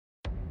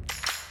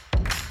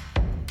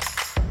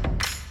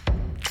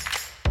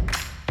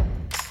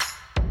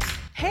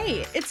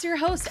Hey, it's your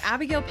host,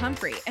 Abigail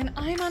Pumphrey, and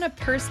I'm on a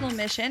personal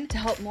mission to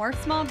help more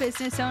small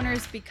business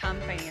owners become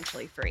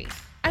financially free.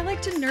 I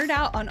like to nerd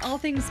out on all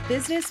things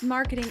business,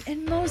 marketing,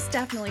 and most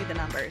definitely the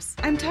numbers.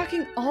 I'm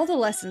talking all the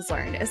lessons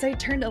learned as I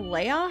turned a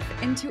layoff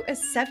into a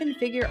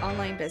 7-figure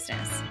online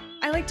business.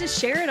 I like to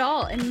share it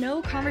all, and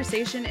no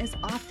conversation is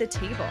off the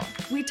table.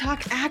 We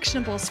talk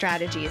actionable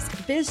strategies,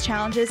 biz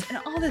challenges, and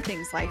all the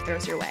things life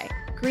throws your way.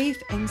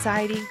 Grief,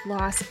 anxiety,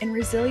 loss, and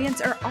resilience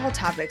are all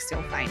topics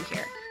you'll find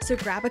here. So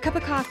grab a cup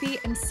of coffee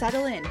and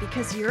settle in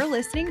because you're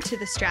listening to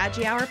the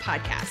Strategy Hour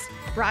podcast,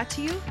 brought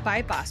to you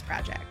by Boss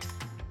Project.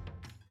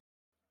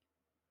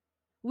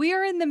 We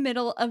are in the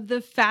middle of the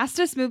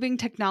fastest moving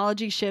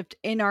technology shift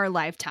in our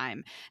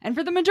lifetime. And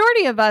for the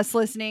majority of us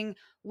listening,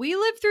 we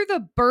lived through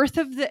the birth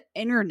of the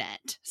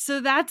internet.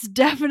 So that's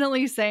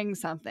definitely saying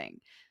something.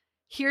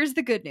 Here's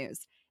the good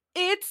news.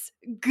 It's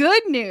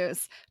good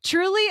news.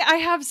 Truly, I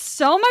have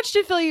so much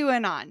to fill you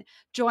in on.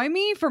 Join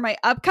me for my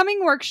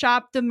upcoming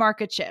workshop, The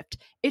Market Shift.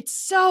 It's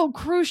so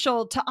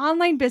crucial to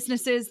online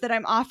businesses that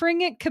I'm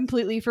offering it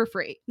completely for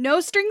free.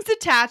 No strings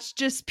attached,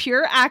 just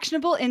pure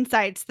actionable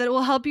insights that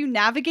will help you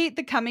navigate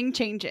the coming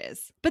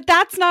changes. But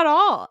that's not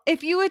all.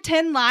 If you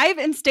attend live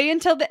and stay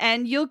until the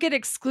end, you'll get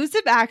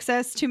exclusive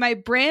access to my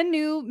brand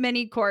new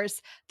mini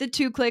course, The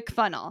 2-Click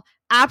Funnel.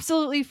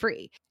 Absolutely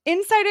free.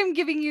 Inside, I'm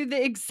giving you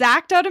the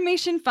exact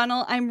automation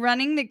funnel I'm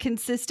running that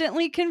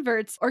consistently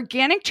converts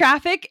organic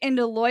traffic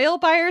into loyal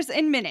buyers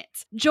in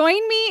minutes.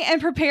 Join me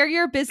and prepare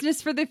your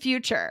business for the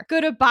future.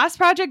 Go to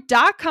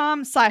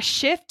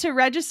bossproject.com/shift to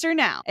register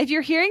now. If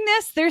you're hearing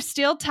this, there's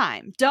still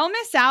time. Don't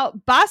miss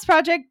out.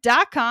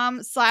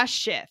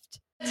 bossproject.com/shift.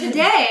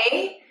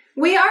 Today,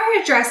 we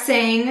are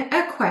addressing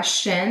a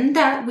question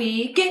that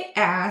we get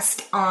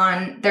asked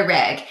on the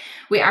reg.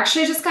 We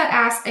actually just got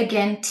asked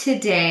again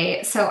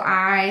today, so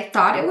I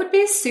thought it would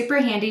be super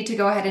handy to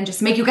go ahead and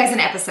just make you guys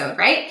an episode,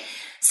 right?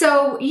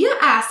 So you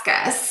ask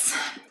us,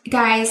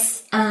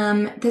 guys,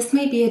 this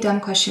may be a dumb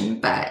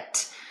question,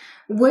 but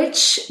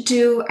which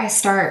do I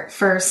start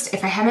first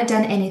if I haven't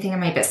done anything in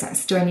my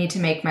business? Do I need to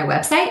make my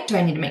website? Do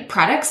I need to make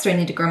products? Do I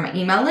need to grow my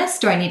email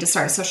list? Do I need to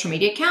start a social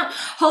media account?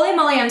 Holy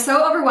moly, I'm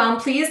so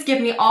overwhelmed. Please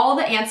give me all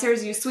the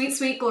answers, you sweet,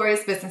 sweet,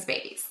 glorious business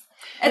babies.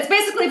 It's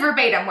basically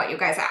verbatim what you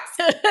guys asked.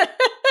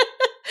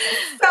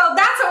 So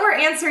that's what we're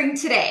answering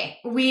today.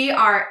 We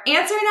are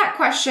answering that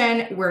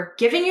question. We're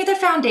giving you the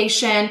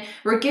foundation.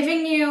 We're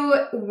giving you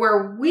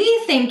where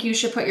we think you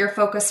should put your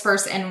focus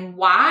first and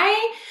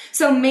why.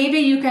 So maybe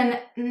you can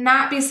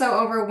not be so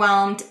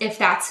overwhelmed if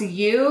that's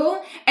you.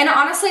 And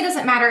honestly, it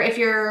doesn't matter if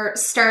you're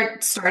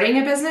starting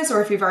a business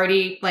or if you've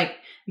already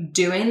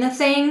doing the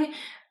thing.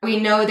 We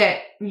know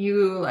that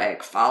you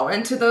fall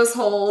into those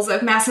holes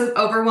of massive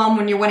overwhelm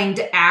when you're wanting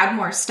to add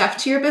more stuff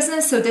to your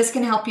business. So this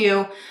can help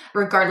you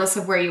regardless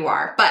of where you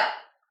are. But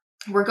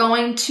we're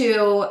going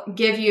to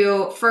give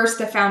you first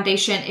the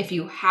foundation if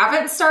you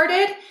haven't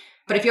started.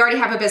 But if you already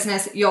have a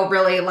business, you'll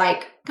really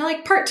like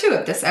part 2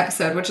 of this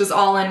episode, which is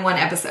all in one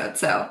episode.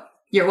 So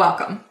you're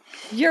welcome.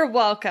 You're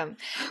welcome.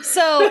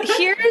 So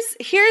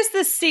here's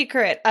the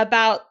secret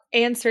about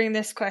answering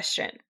this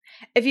question.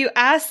 If you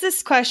ask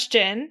this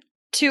question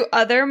to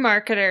other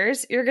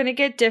marketers, you're going to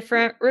get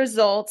different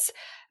results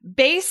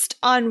based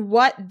on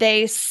what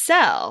they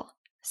sell.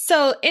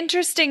 So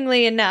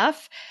interestingly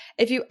enough,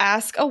 if you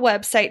ask a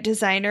website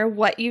designer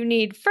what you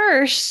need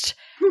first,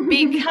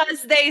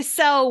 because they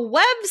sell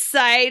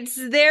websites,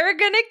 they're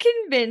going to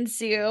convince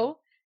you.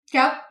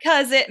 Yep.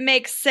 Because it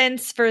makes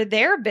sense for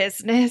their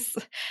business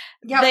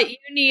that you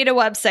need a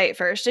website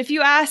first. If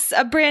you ask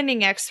a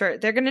branding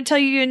expert, they're going to tell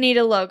you need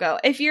a logo.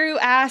 If you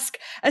ask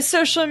a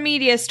social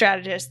media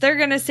strategist, they're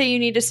going to say you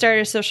need to start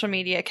a social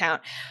media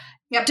account.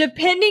 Yep.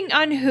 Depending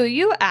on who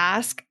you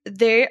ask,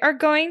 they are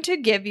going to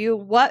give you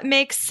what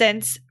makes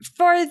sense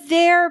for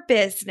their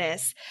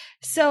business.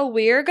 So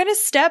we're going to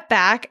step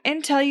back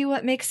and tell you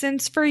what makes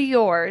sense for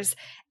yours.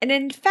 And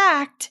in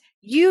fact,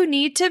 you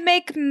need to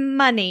make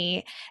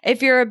money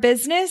if you're a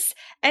business.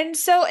 And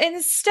so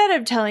instead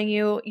of telling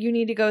you you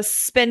need to go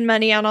spend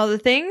money on all the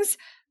things,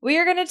 we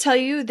are going to tell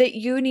you that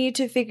you need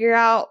to figure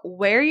out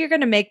where you're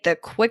going to make the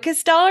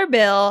quickest dollar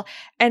bill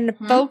and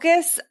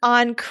focus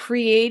on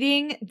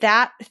creating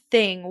that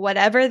thing,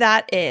 whatever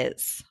that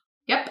is.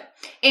 Yep.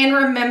 And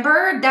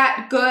remember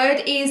that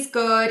good is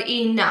good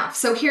enough.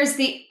 So here's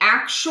the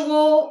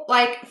actual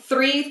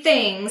 3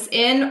 things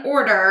in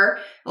order,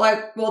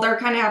 they're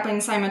kind of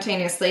happening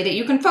simultaneously that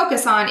you can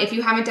focus on if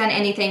you haven't done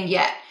anything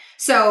yet.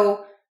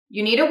 So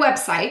you need a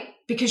website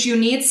because you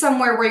need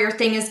somewhere where your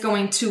thing is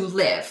going to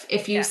live.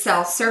 If you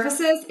sell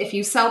services, if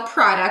you sell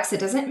products, it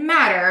doesn't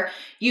matter.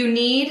 You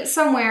need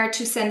somewhere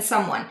to send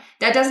someone.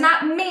 That does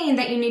not mean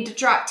that you need to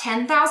drop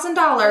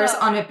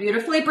 $10,000 on a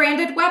beautifully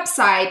branded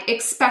website,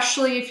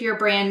 especially if you're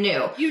brand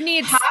new. You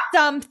need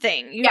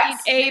something. You need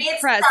a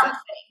presence.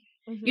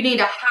 Mm-hmm. You need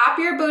to hop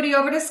your booty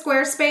over to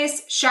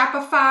Squarespace,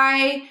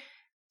 Shopify,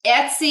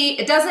 Etsy.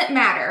 It doesn't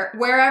matter.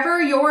 Wherever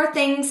your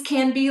things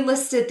can be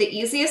listed the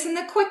easiest and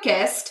the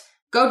quickest,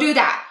 go do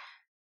that.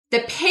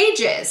 The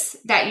pages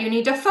that you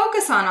need to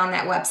focus on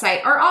that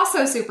website are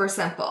also super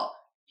simple.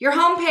 Your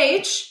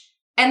homepage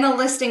and the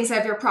listings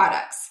of your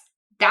products.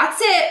 That's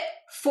it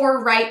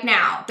for right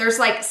now. There's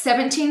like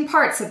 17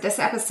 parts of this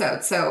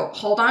episode, so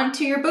hold on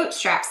to your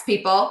bootstraps,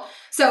 people.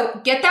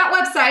 So get that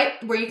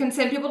website where you can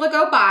send people to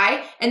go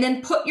buy, and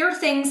then put your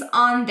things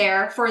on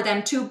there for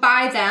them to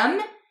buy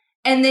them,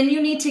 and then you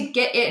need to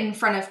get it in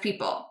front of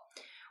people.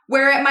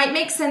 Where it might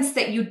make sense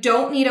that you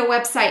don't need a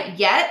website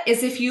yet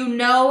is if you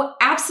know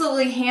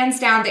absolutely hands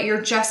down that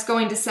you're just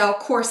going to sell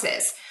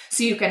courses.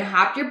 So you can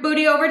hop your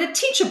booty over to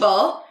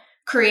Teachable,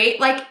 create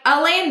like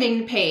a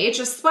landing page,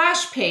 a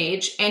splash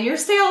page, and your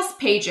sales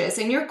pages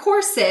and your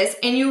courses,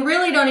 and you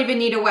really don't even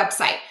need a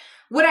website.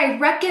 Would I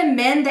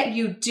recommend that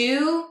you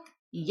do?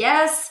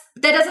 Yes,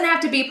 but that doesn't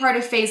have to be part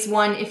of phase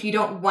 1 if you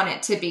don't want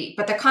it to be.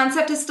 But the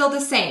concept is still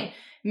the same.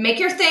 Make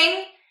your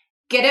thing,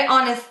 get it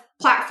on a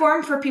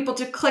platform for people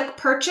to click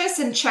purchase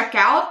and check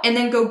out, and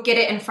then go get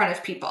it in front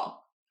of people.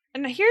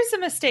 And here's a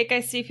mistake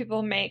I see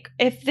people make.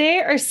 If they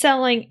are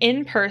selling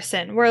in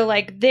person, where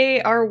like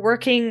they are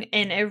working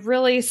in a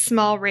really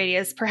small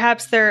radius,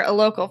 perhaps they're a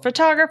local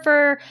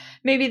photographer,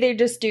 maybe they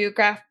just do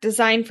graphic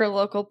design for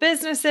local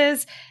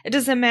businesses, it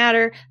doesn't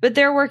matter, but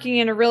they're working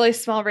in a really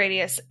small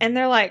radius and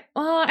they're like,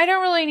 well, I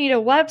don't really need a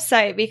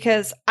website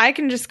because I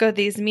can just go to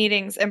these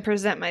meetings and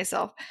present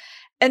myself.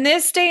 In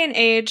this day and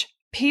age,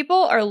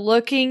 people are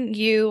looking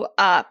you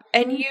up,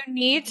 and you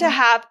need to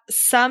have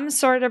some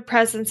sort of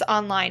presence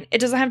online. It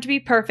doesn't have to be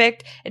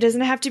perfect. It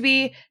doesn't have to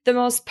be the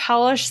most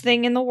polished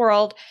thing in the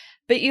world,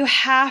 but you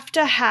have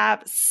to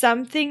have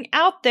something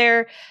out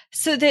there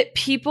so that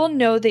people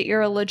know that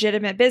you're a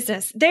legitimate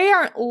business. They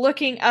aren't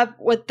looking up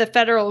what the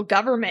federal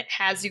government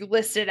has you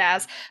listed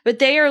as, but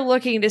they are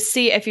looking to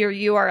see if your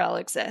URL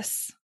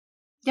exists.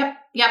 Yep.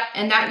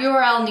 And that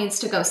URL needs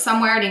to go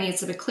somewhere, and it needs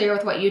to be clear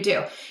with what you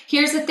do.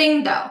 Here's the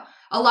thing though.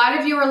 A lot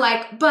of you are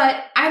like,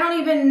 but I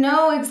don't even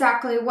know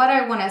exactly what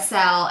I want to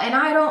sell. And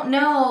I don't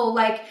know,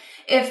 like,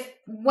 if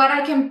what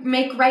I can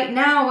make right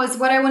now is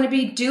what I want to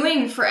be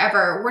doing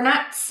forever. We're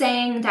not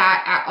saying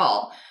that at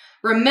all.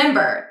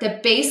 Remember, the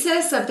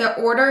basis of the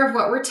order of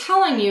what we're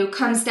telling you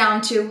comes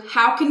down to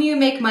how can you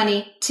make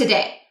money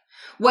today?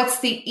 What's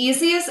the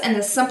easiest and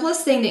the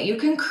simplest thing that you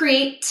can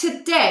create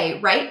today,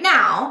 right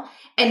now,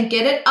 and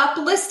get it up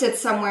listed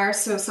somewhere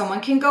so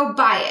someone can go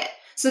buy it?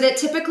 So that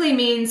typically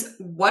means,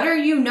 what do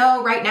you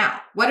know right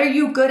now? What are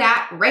you good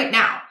at right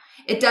now?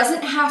 It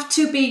doesn't have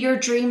to be your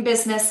dream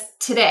business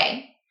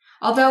today.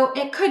 Although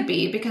it could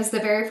be, because the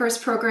very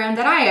first program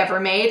that I ever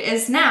made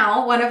is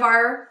now one of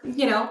our,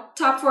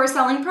 top 4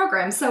 selling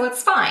programs. So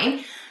it's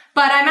fine.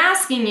 But I'm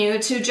asking you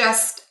to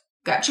just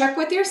gut check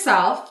with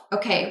yourself.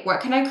 Okay,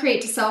 what can I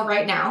create to sell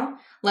right now?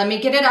 Let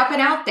me get it up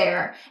and out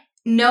there,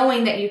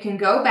 knowing that you can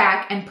go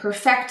back and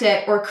perfect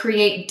it or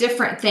create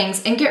different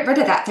things and get rid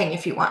of that thing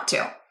if you want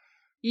to.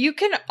 You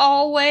can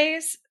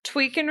always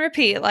tweak and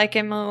repeat, like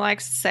Emily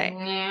likes to say.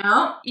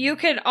 Yeah. You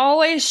can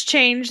always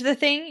change the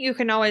thing. You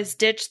can always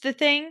ditch the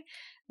thing.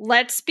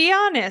 Let's be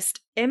honest.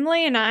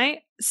 Emily and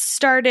I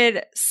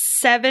started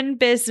 7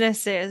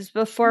 businesses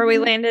before we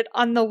landed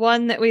on the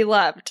one that we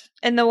loved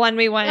and the one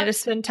we wanted to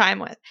spend time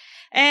with.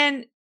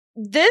 And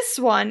this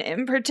one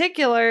in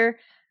particular,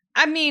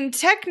 I mean,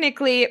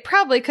 technically, it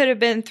probably could have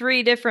been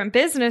 3 different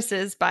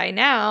businesses by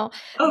now.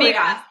 Oh,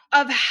 because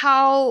of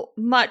how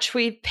much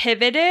we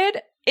pivoted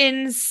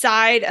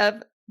inside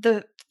of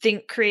the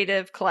Think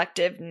Creative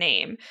Collective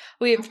name.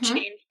 We've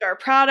changed our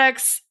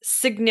products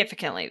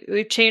significantly.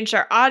 We've changed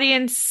our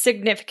audience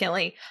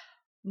significantly,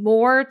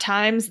 more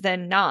times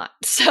than not.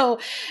 So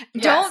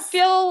don't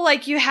feel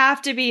like you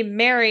have to be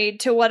married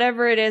to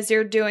whatever it is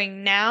you're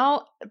doing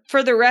now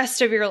for the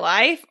rest of your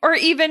life, or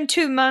even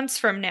 2 months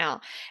from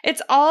now.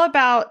 It's all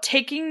about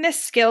taking the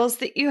skills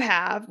that you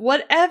have,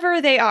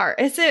 whatever they are.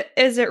 Is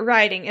it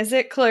writing? Is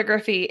it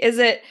calligraphy? Is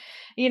it,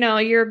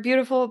 you're a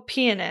beautiful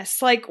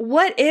pianist? Like,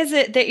 what is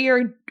it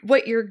that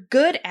what you're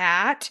good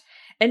at,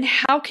 and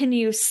how can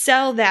you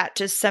sell that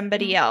to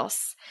somebody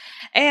else?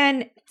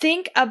 And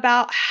think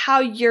about how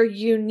you're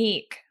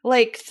unique.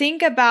 Like,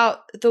 think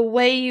about the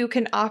way you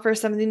can offer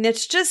something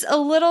that's just a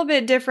little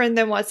bit different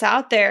than what's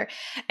out there.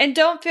 And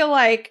don't feel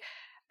like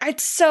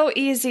it's so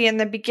easy in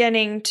the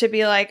beginning to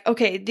be like,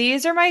 okay,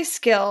 these are my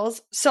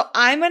skills, so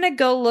I'm going to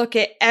go look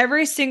at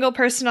every single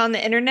person on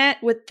the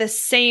internet with the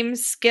same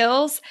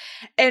skills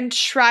and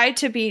try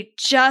to be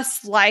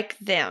just like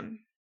them.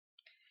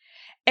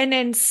 And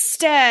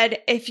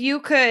instead, if you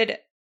could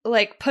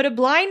put a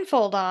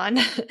blindfold on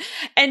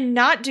and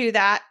not do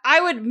that, I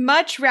would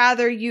much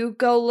rather you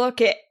go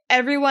look at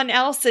everyone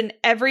else in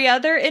every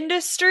other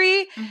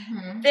industry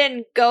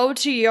than go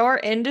to your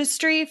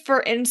industry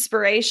for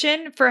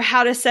inspiration for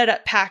how to set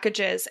up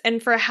packages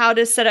and for how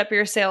to set up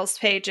your sales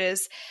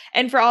pages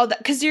and for all that.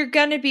 Because you're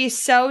going to be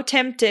so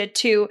tempted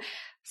to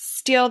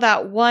steal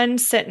that one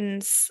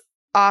sentence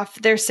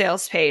off their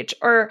sales page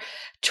or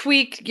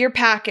tweak your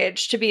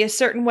package to be a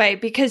certain way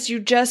because you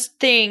just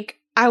think,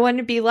 I want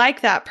to be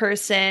like that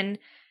person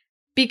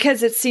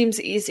because it seems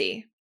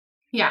easy.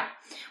 Yeah.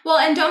 Well,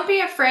 and don't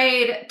be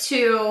afraid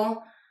to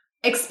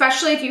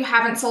especially if you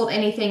haven't sold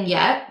anything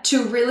yet,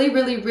 to really,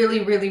 really,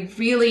 really, really,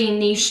 really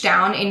niche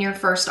down in your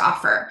first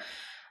offer.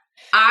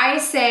 I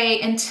say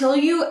until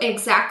you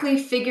exactly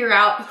figure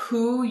out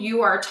who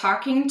you are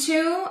talking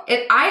to,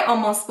 I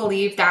almost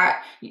believe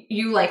that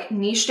you like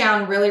niche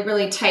down really,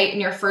 really tight in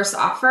your first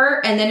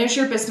offer. And then as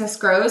your business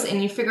grows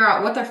and you figure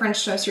out what the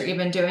French toast you're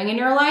even doing in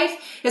your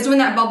life is when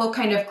that bubble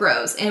kind of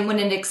grows and when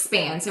it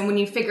expands and when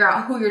you figure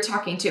out who you're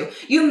talking to.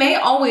 You may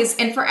always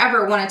and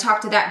forever want to talk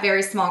to that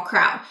very small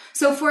crowd.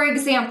 So for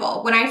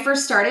example, when I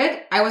first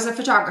started, I was a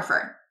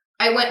photographer.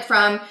 I went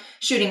from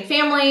shooting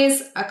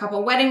families, a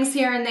couple weddings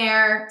here and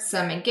there,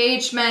 some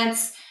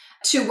engagements,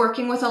 to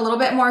working with a little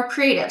bit more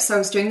creative. So I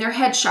was doing their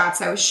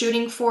headshots. I was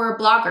shooting for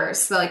bloggers,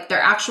 so like their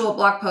actual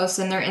blog posts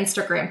and their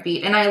Instagram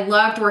feed. And I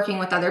loved working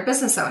with other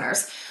business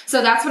owners.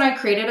 So that's when I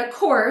created a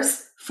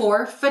course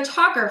for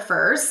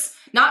photographers,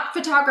 not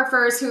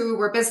photographers who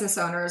were business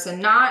owners and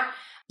not,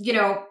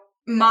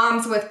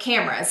 moms with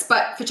cameras,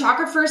 but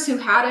photographers who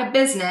had a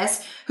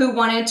business who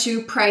wanted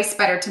to price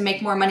better to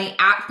make more money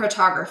at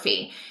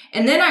photography.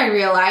 And then I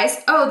realized,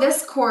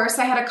 this course,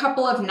 I had a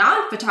couple of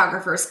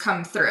non-photographers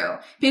come through,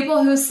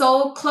 people who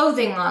sold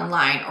clothing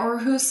online or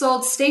who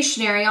sold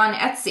stationery on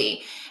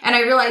Etsy. And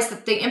I realized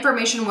that the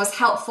information was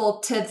helpful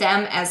to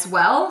them as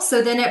well.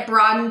 So then it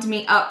broadened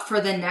me up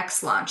for the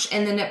next launch.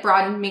 And then it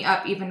broadened me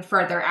up even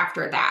further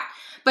after that.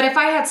 But if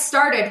I had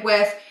started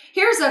with,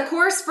 here's a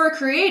course for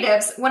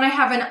creatives, when I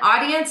have an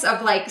audience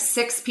of like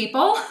 6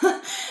 people,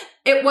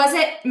 it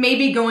wasn't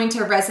maybe going to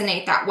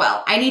resonate that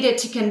well. I needed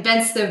to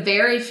convince the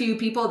very few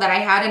people that I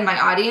had in my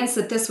audience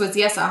that this was,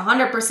 yes,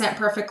 100%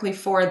 perfectly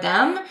for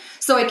them.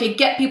 So I could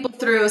get people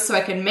through, so I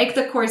could make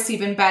the course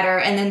even better.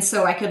 And then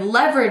so I could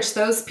leverage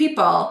those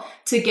people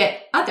to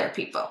get other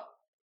people.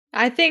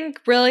 I think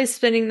really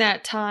spending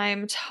that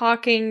time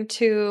talking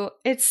to,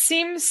 it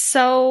seems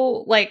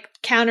so like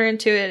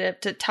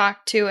counterintuitive to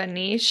talk to a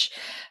niche,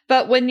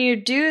 but when you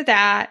do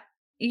that,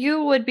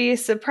 you would be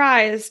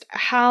surprised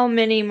how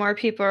many more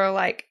people are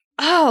like,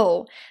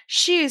 oh,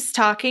 she's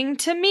talking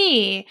to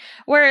me.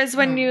 Whereas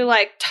when you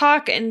like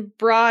talk in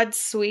broad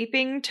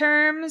sweeping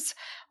terms,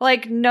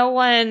 like no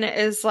one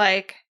is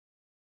like,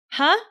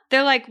 huh?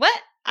 They're like, what?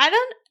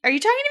 Are you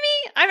talking to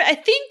me? I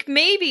think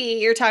maybe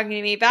you're talking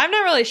to me, but I'm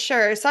not really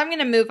sure. So I'm going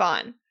to move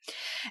on.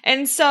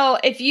 And so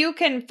if you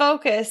can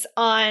focus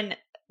on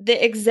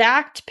the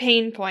exact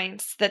pain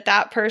points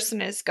that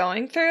person is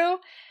going through,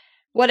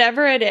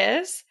 whatever it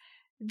is,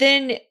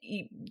 then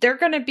they're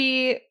going to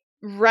be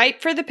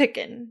ripe for the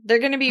picking. They're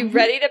going to be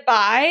ready to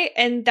buy.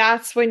 And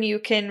that's when you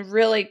can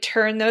really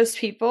turn those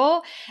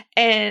people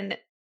and,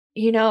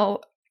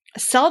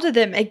 sell to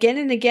them again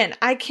and again.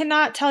 I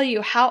cannot tell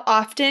you how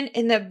often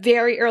in the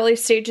very early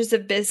stages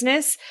of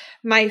business,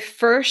 my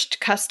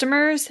first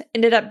customers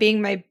ended up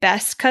being my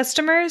best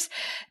customers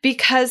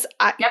because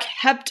I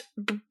kept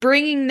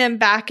bringing them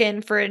back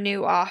in for a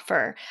new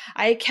offer.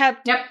 I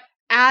kept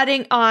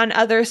adding on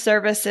other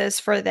services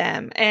for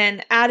them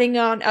and adding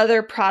on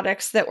other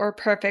products that were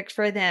perfect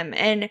for them.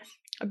 And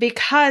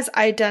because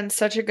I'd done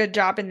such a good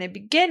job in the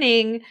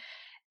beginning,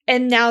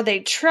 and now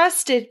they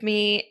trusted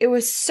me, it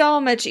was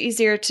so much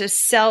easier to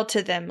sell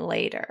to them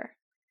later.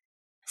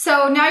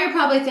 So now you're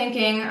probably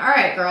thinking, all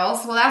right,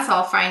 girls, well, that's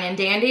all fine and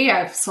dandy.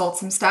 I've sold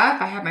some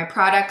stuff. I have my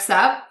products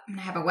up and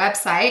I have a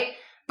website,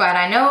 but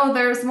I know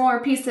there's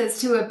more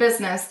pieces to a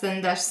business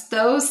than just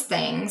those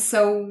things.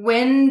 So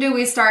when do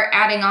we start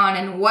adding on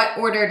and what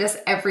order does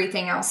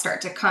everything else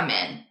start to come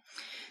in?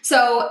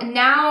 So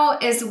now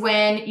is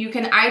when you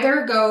can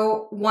either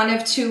go one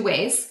of 2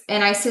 ways,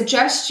 and I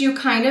suggest you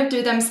kind of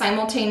do them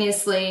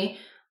simultaneously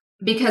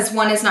because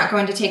one is not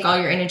going to take all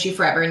your energy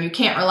forever, and you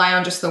can't rely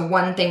on just the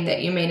one thing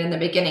that you made in the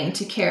beginning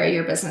to carry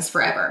your business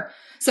forever.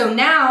 So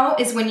now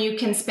is when you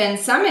can spend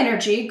some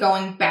energy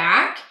going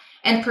back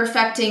and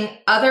perfecting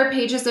other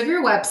pages of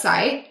your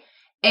website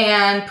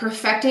and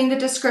perfecting the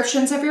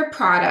descriptions of your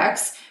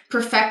products,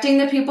 perfecting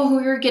the people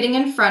who you're getting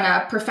in front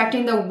of,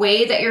 perfecting the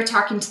way that you're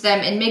talking to them,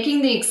 and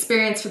making the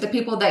experience for the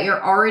people that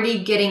you're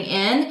already getting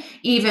in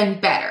even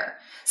better.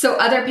 So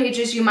other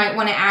pages you might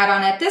want to add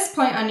on at this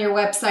point on your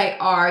website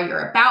are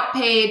your about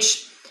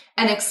page,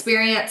 an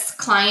experience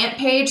client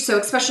page. So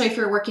especially if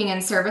you're working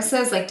in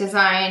services like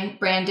design,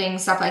 branding,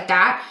 stuff like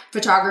that,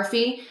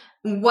 photography,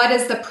 what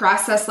is the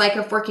process like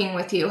of working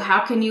with you?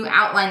 How can you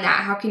outline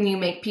that? How can you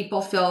make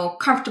people feel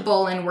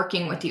comfortable in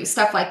working with you?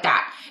 Stuff like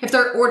that. If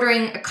they're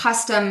ordering a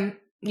custom,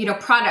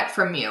 product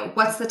from you,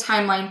 what's the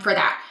timeline for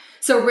that?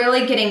 So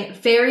really getting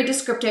very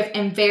descriptive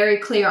and very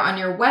clear on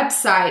your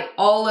website,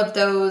 all of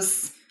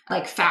those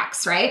like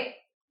facts, right?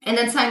 And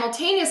then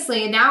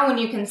simultaneously, now when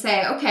you can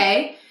say,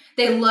 okay,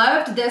 they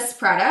loved this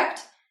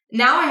product.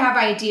 Now I have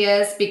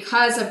ideas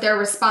because of their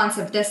response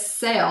of this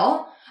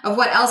sale of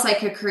what else I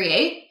could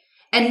create.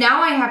 And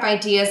now I have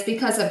ideas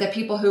because of the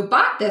people who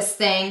bought this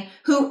thing,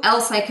 who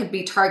else I could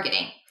be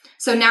targeting.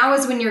 So now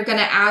is when you're going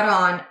to add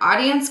on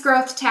audience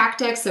growth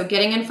tactics, so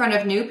getting in front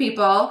of new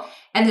people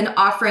and then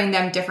offering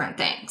them different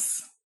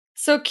things.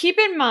 So keep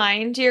in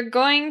mind, you're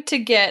going to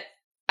get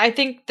I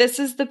think this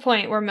is the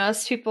point where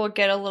most people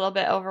get a little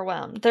bit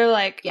overwhelmed. They're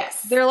like,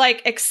 Yes. they're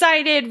like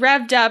excited,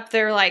 revved up.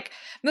 They're like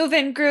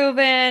moving,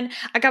 grooving.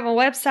 I got my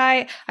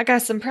website. I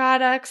got some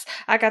products.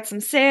 I got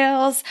some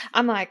sales.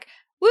 I'm like,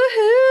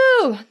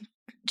 woohoo!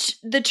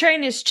 The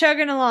train is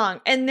chugging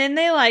along. And then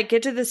they like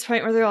get to this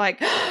point where they're like,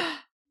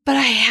 but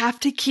I have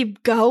to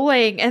keep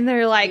going. And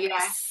they're like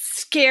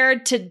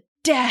scared to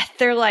death.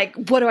 They're like,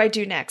 what do I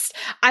do next?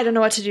 I don't know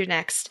what to do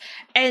next.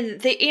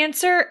 And the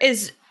answer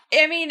is,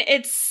 I mean,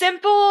 it's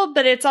simple,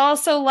 but it's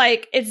also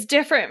like, it's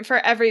different for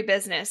every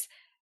business.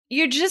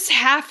 You just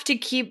have to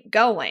keep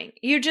going.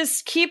 You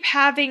just keep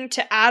having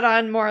to add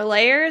on more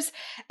layers,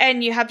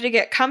 and you have to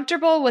get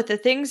comfortable with the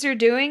things you're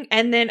doing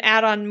and then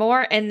add on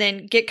more and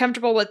then get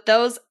comfortable with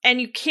those.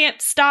 And you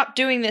can't stop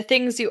doing the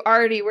things you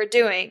already were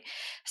doing.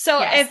 So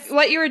if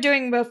what you were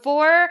doing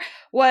before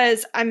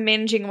was I'm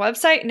managing a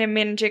website and I'm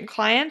managing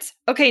clients,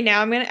 okay,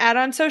 now I'm going to add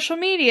on social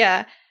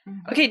media.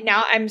 Okay,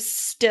 now I'm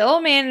still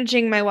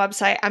managing my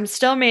website. I'm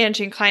still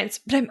managing clients,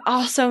 but I'm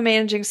also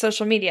managing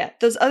social media.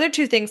 Those other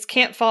two things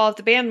can't fall off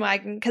the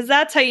bandwagon because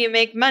that's how you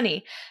make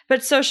money.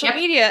 But social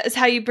media is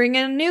how you bring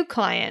in new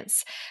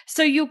clients.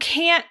 So you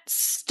can't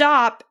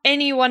stop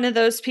any one of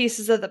those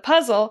pieces of the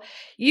puzzle.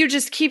 You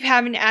just keep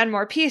having to add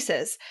more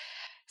pieces.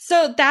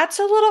 So that's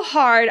a little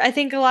hard. I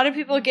think a lot of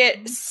people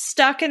get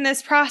stuck in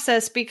this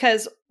process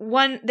because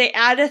one, they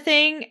add a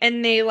thing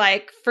and they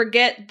like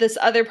forget this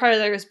other part of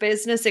their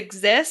business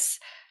exists.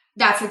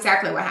 That's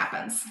exactly what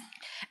happens.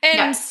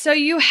 And so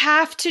you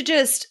have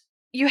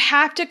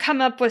to come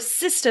up with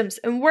systems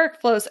and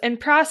workflows and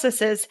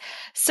processes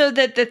so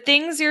that the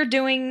things you're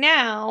doing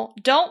now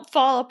don't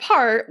fall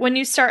apart when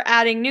you start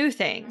adding new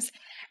things.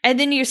 And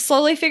then you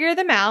slowly figure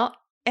them out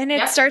and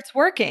it starts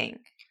working.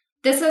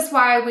 This is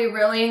why we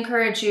really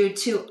encourage you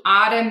to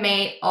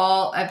automate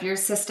all of your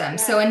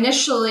systems. So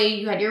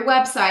initially you had your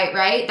website,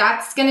 right?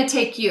 That's going to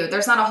take you.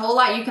 There's not a whole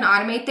lot you can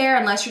automate there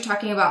unless you're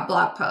talking about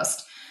blog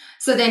post.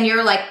 So then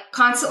you're like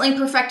constantly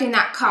perfecting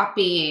that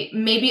copy,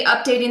 maybe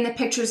updating the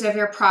pictures of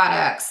your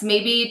products,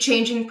 maybe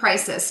changing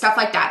prices, stuff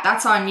like that.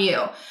 That's on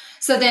you.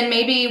 So then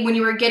maybe when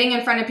you were getting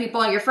in front of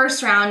people in your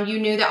first round, you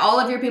knew that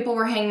all of your people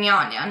were hanging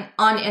out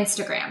on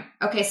Instagram.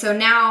 Okay, so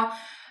now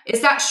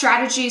is that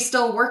strategy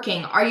still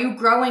working? Are you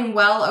growing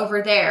well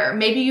over there?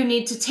 Maybe you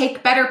need to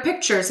take better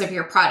pictures of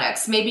your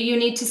products. Maybe you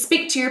need to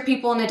speak to your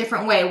people in a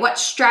different way. What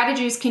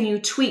strategies can you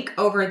tweak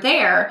over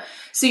there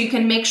so you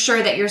can make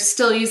sure that you're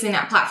still using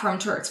that platform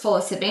to its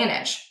fullest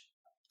advantage?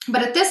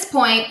 But at this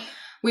point,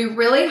 we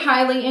really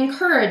highly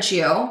encourage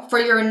you for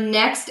your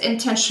next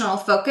intentional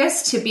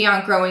focus to be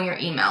on growing your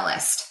email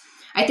list.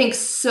 I think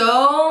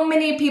so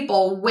many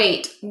people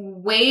wait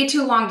way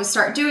too long to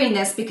start doing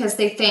this because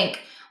they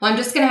think, well, I'm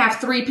just going to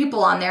have 3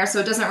 people on there, so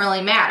it doesn't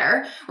really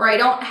matter. Or I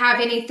don't have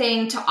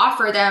anything to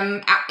offer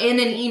them in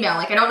an email.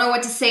 Like I don't know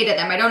what to say to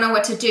them. I don't know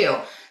what to do.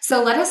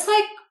 So let us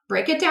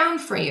break it down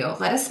for you.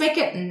 Let us make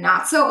it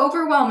not so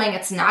overwhelming.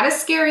 It's not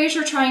as scary as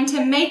you're trying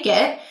to make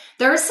it.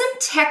 There is some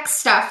tech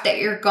stuff that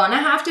you're going to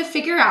have to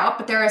figure out,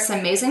 but there are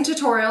some amazing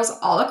tutorials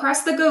all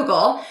across the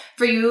Google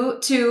for you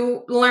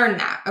to learn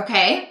that,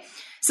 okay?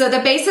 So the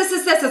basis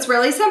is this. It's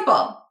really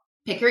simple.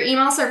 Pick your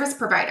email service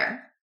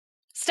provider.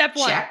 Step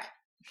 1. Check.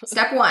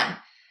 Step 1.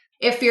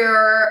 If you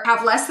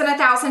have less than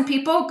 1,000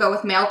 people, go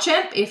with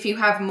MailChimp. If you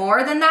have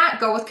more than that,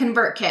 go with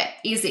ConvertKit.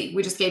 Easy.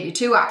 We just gave you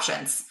 2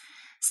 options.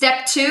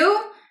 Step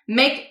 2,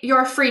 make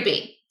your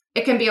freebie.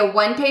 It can be a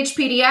 1-page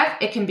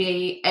PDF. It can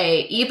be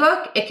an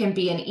ebook. It can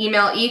be an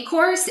email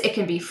e-course. It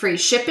can be free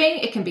shipping.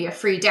 It can be a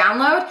free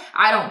download.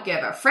 I don't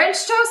give a French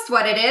toast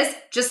what it is.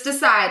 Just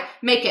decide.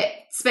 Make it.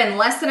 Spend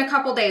less than a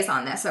couple days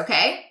on this,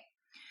 okay?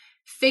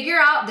 Figure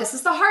out, this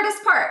is the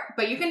hardest part,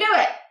 but you can do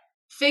it.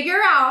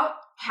 Figure out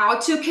how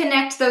to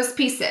connect those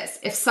pieces.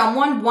 If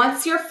someone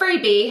wants your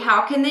freebie,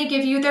 how can they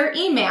give you their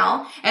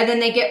email and then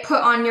they get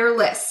put on your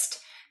list?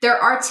 There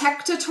are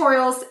tech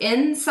tutorials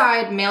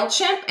inside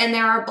MailChimp and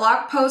there are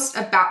blog posts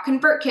about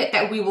ConvertKit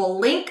that we will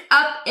link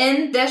up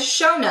in this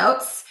show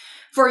notes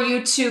for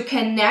you to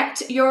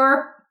connect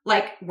your,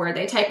 where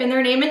they type in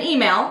their name and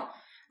email,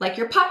 like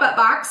your pop-up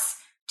box,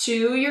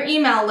 to your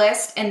email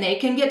list, and they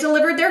can get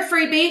delivered their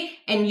freebie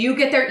and you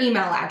get their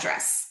email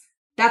address.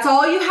 That's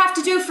all you have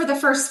to do for the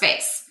first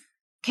phase.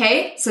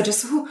 Okay, so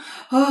just,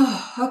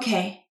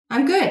 okay,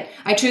 I'm good.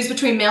 I choose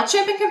between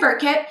MailChimp and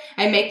ConvertKit.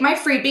 I make my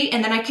freebie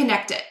and then I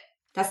connect it.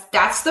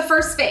 That's the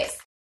first phase.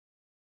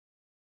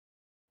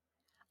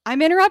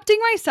 I'm interrupting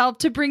myself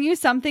to bring you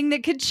something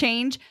that could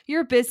change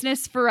your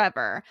business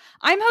forever.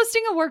 I'm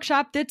hosting a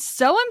workshop that's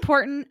so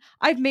important,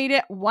 I've made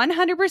it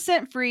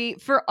 100% free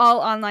for all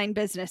online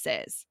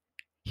businesses.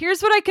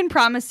 Here's what I can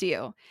promise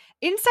you.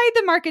 Inside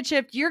the Market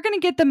Shift, you're going to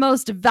get the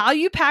most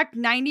value-packed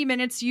 90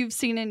 minutes you've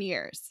seen in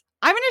years.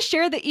 I'm going to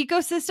share the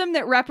ecosystem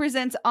that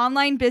represents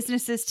online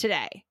businesses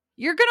today.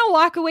 You're going to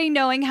walk away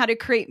knowing how to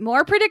create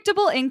more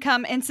predictable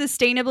income and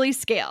sustainably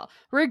scale,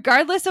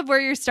 regardless of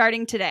where you're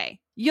starting today.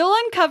 You'll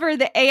uncover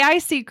the AI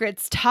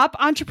secrets top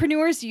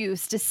entrepreneurs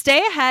use to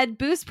stay ahead,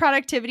 boost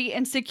productivity,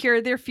 and secure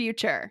their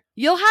future.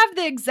 You'll have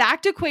the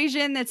exact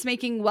equation that's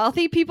making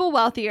wealthy people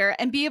wealthier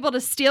and be able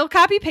to steal,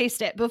 copy,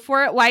 paste it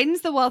before it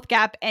widens the wealth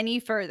gap any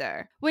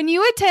further. When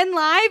you attend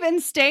live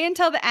and stay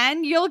until the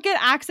end, you'll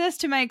get access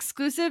to my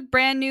exclusive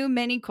brand new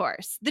mini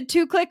course, the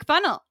 2-Click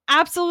Funnel,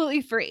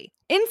 absolutely free.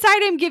 Inside,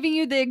 I'm giving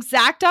you the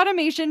exact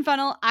automation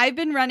funnel I've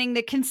been running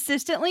that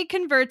consistently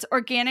converts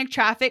organic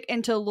traffic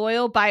into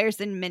loyal buyers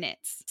in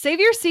minutes.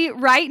 Save your seat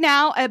right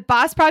now at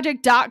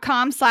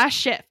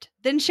bossproject.com/shift.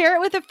 Then share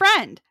it with a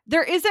friend.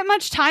 There isn't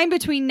much time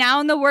between now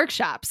and the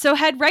workshop, so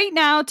head right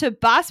now to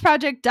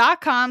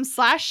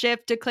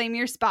bossproject.com/shift to claim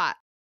your spot.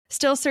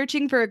 Still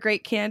searching for a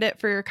great candidate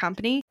for your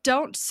company?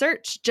 Don't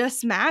search,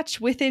 just match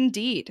with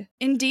Indeed.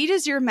 Indeed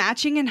is your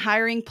matching and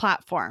hiring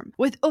platform.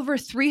 With over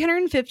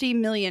 350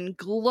 million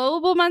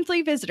global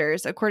monthly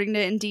visitors, according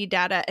to Indeed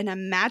data, and a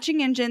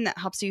matching engine that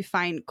helps you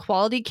find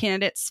quality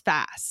candidates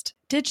fast.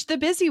 Ditch the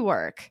busy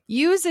work.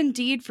 Use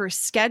Indeed for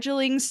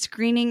scheduling,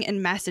 screening, and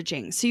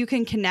messaging so you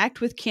can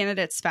connect with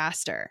candidates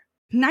faster.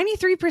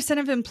 93%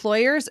 of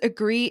employers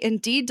agree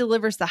Indeed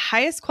delivers the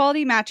highest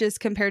quality matches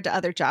compared to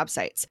other job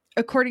sites,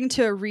 according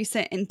to a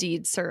recent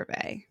Indeed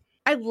survey.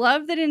 I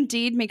love that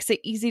Indeed makes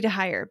it easy to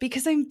hire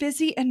because I'm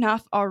busy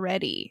enough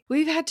already.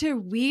 We've had to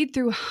weed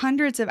through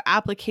hundreds of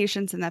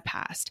applications in the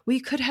past. We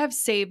could have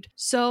saved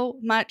so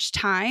much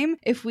time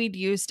if we'd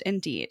used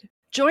Indeed.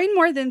 Join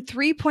more than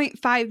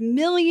 3.5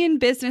 million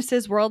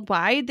businesses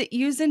worldwide that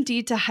use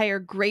Indeed to hire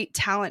great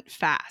talent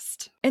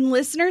fast. And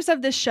listeners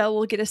of this show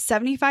will get a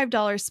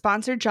 $75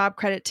 sponsored job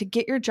credit to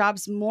get your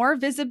jobs more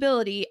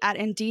visibility at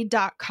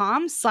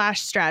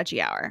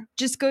Indeed.com/Strategy Hour.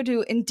 Just go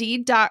to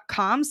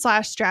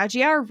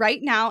Indeed.com/Strategy Hour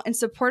right now and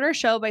support our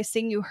show by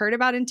saying you heard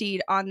about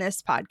Indeed on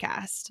this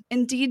podcast.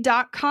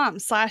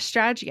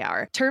 Indeed.com/Strategy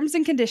Hour. Terms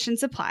and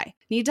conditions apply.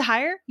 Need to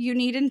hire? You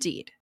need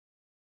Indeed.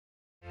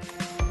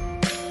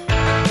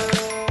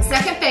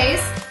 Second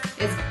phase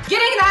is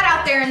getting that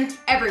out there and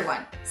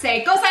everyone.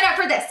 Say, go sign up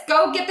for this.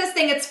 Go get this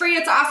thing. It's free.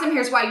 It's awesome.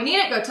 Here's why you need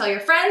it. Go tell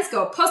your friends.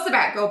 Go post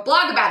about it. Go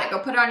blog about it. Go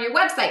put it on your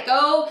website.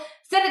 Go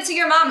send it to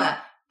your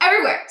mama.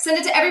 Everywhere. Send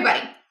it to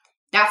everybody.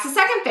 That's the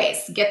second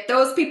phase. Get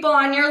those people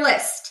on your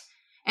list.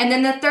 And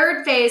then the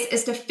third phase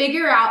is to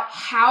figure out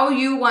how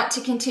you want to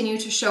continue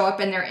to show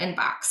up in their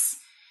inbox.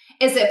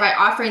 Is it by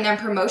offering them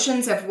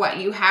promotions of what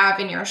you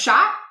have in your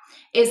shop?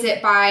 Is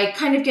it by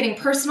kind of getting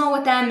personal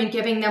with them and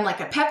giving them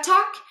like a pep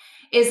talk?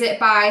 Is it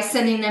by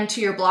sending them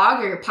to your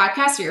blog or your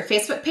podcast or your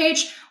Facebook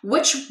page?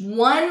 Which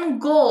one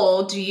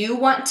goal do you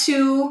want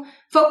to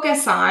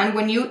focus on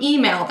when you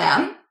email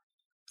them?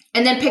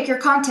 And then pick your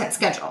content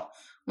schedule.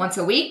 Once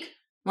a week,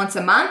 once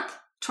a month,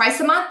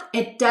 twice a month.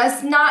 It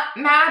does not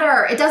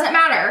matter. It doesn't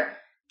matter.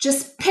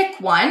 Just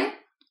pick one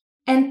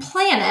and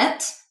plan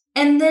it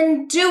and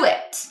then do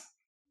it.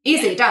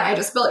 Easy, done. I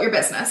just built your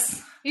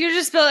business. You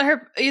just built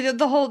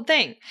the whole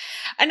thing.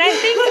 And I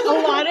think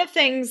a lot of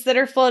things that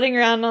are floating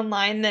around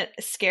online that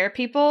scare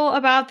people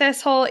about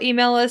this whole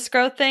email list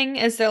growth thing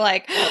is they're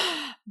like,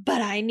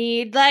 but I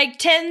need like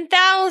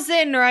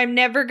 10,000 or I'm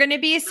never going to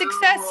be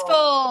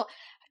successful.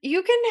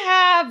 You can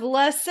have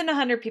less than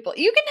 100 people.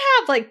 You can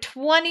have like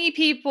 20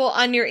 people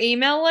on your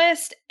email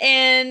list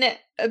and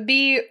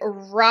be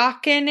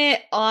rocking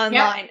it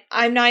online. Yep.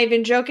 I'm not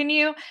even joking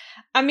you.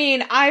 I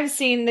mean, I've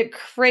seen the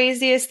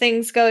craziest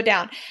things go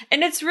down.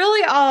 And it's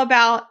really all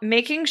about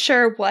making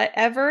sure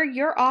whatever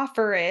your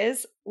offer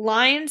is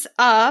lines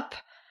up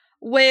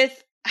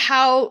with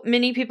how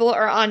many people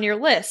are on your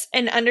list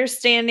and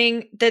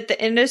understanding that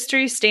the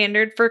industry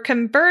standard for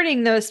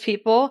converting those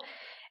people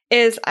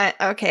is,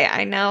 okay,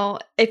 I know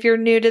if you're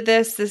new to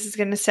this is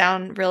going to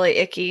sound really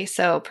icky,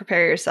 so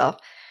prepare yourself.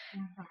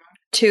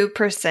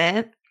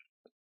 2%.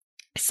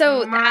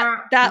 So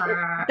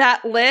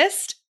that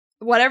list,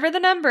 whatever the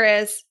number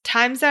is,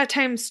 times that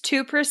times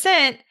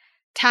 2%,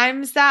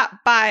 times that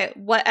by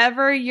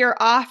whatever your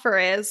offer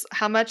is,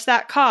 how much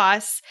that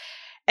costs,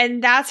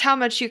 and that's how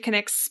much you can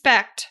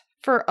expect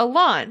for a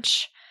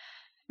launch.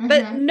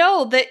 But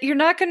know that you're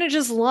not going to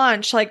just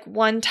launch like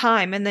one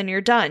time and then you're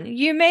done.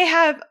 You may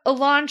have a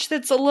launch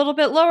that's a little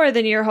bit lower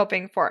than you're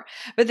hoping for,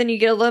 but then you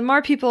get a little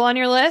more people on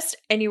your list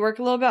and you work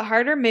a little bit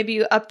harder. Maybe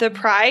you up the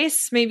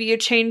price. Maybe you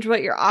change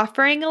what you're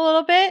offering a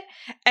little bit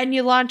and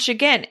you launch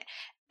again.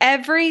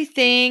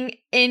 Everything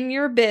in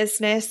your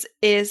business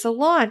is a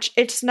launch.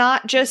 It's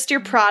not just your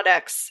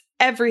products.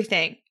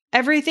 Everything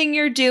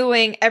you're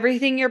doing,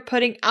 everything you're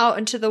putting out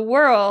into the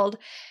world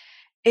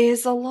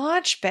is a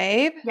launch,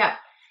 babe. Yeah.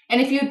 And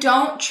if you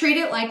don't treat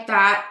it like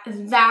that,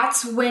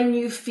 that's when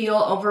you feel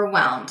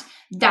overwhelmed.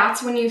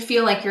 That's when you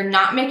feel like you're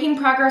not making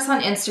progress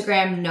on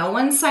Instagram. No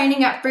one's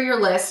signing up for your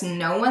list.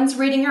 No one's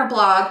reading your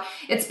blog.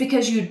 It's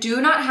because you do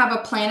not have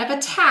a plan of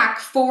attack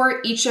for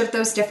each of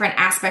those different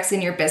aspects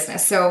in your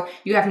business. So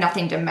you have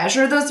nothing to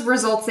measure those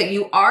results that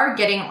you are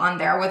getting on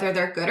there, whether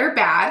they're good or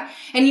bad.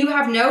 And you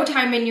have no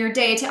time in your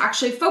day to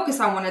actually focus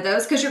on one of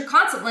those because you're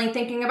constantly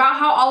thinking about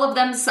how all of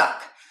them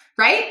suck,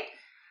 right?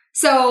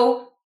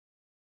 So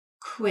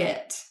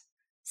quit,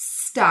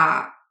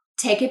 stop,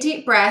 take a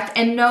deep breath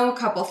and know a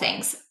couple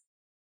things.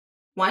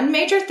 One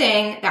major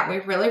thing that we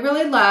really,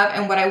 really love,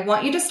 and what I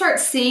want you to start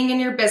seeing in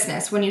your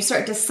business when you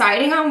start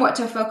deciding on what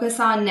to focus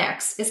on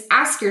next, is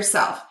ask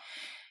yourself,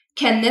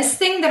 can this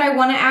thing that I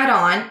want to add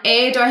on,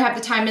 A, do I have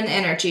the time and the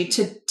energy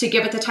to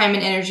give it the time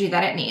and energy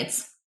that it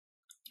needs?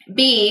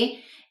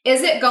 B,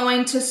 is it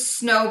going to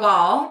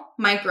snowball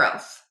my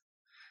growth?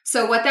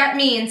 So what that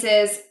means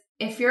is,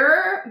 if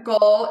your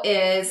goal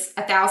is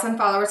 1,000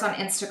 followers on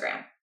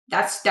Instagram,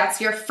 that's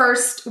your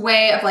first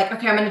way of like,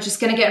 okay, I'm just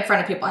going to get in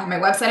front of people. I have my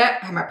website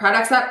up, I have my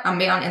products up, I'm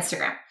being on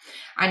Instagram.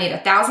 I need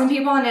 1,000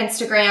 people on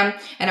Instagram,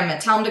 and I'm going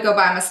to tell them to go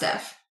buy my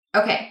stuff.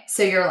 Okay,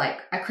 so you're like,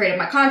 I created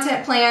my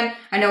content plan.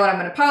 I know what I'm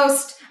going to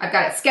post. I've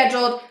got it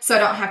scheduled, so I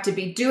don't have to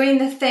be doing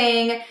the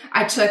thing.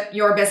 I took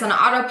Your Biz on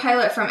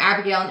Autopilot from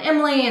Abigail and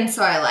Emily, and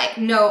so I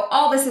know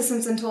all the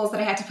systems and tools that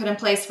I had to put in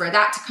place for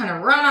that to kind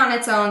of run on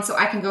its own so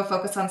I can go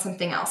focus on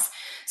something else.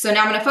 So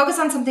now I'm going to focus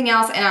on something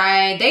else,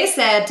 and they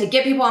said to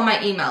get people on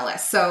my email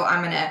list. So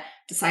I'm going to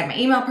decide my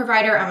email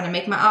provider. I'm going to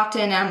make my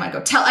opt-in, and I'm going to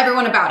go tell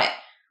everyone about it.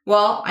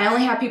 Well, I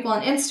only have people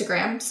on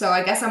Instagram, so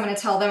I guess I'm going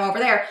to tell them over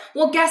there.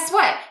 Well, guess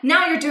what?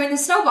 Now you're doing the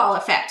snowball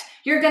effect.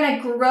 You're going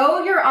to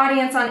grow your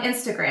audience on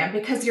Instagram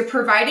because you're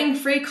providing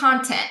free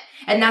content,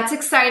 and that's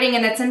exciting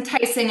and it's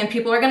enticing, and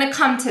people are going to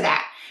come to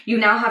that. You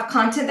now have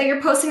content that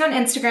you're posting on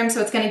Instagram,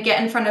 so it's going to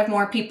get in front of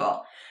more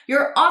people.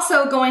 You're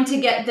also going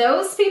to get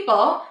those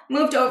people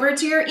moved over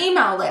to your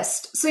email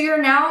list. So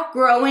you're now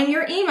growing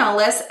your email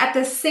list at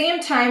the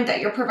same time that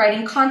you're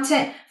providing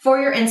content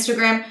for your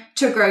Instagram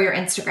to grow your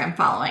Instagram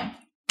following.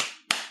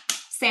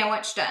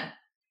 Sandwich done.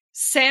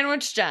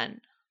 Sandwich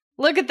done.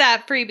 Look at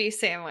that freebie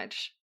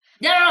sandwich.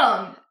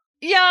 Yum!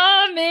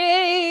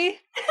 Yummy!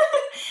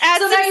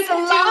 Add So some now you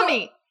can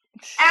salami.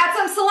 Add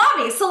some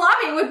salami.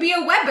 Salami would be a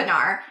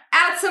webinar.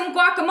 Add some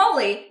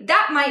guacamole.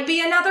 That might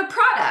be another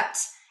product.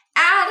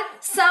 Add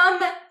some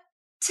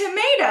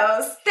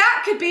tomatoes.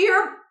 That could be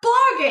your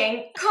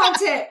blogging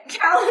content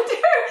calendar.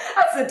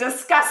 That's a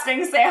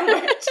disgusting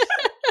sandwich.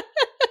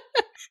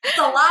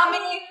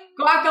 Salami,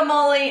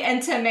 guacamole,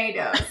 and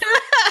tomatoes.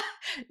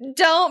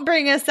 Don't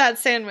bring us that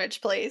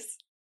sandwich, please.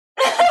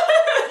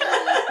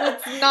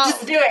 That's not.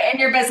 Just do it in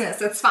your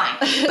business. It's fine.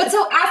 But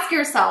so ask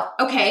yourself,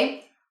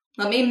 okay,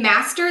 let me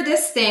master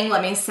this thing.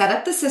 Let me set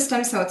up the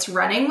system so it's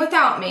running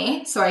without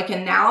me, so I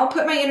can now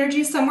put my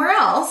energy somewhere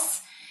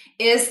else.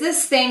 Is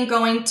this thing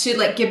going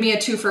to give me a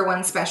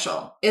 2-for-1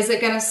 special? Is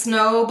it going to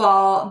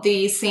snowball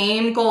the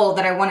same goal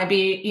that I want to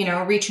be,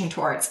 reaching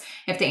towards?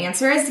 If the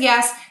answer is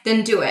yes,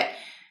 then do it.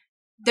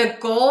 The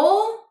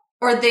goal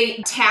or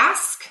the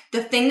task,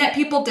 the thing that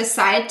people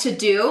decide to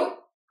do,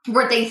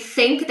 where they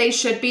think they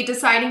should be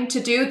deciding to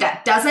do,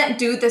 that doesn't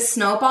do the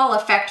snowball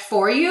effect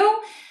for you,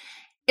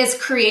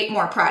 is create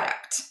more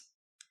product.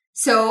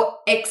 So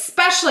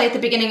especially at the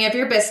beginning of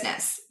your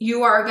business,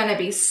 you are going to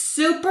be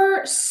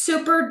super,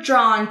 super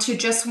drawn to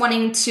just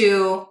wanting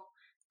to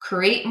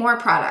create more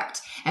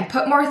product and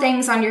put more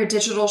things on your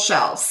digital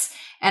shelves.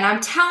 And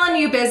I'm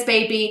telling you, Biz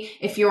Baby,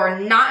 if you're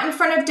not in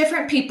front of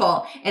different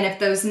people, and if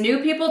those new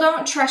people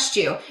don't trust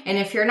you, and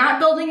if you're not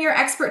building your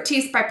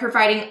expertise by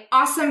providing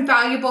awesome,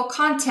 valuable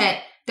content,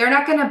 they're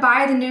not going to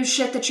buy the new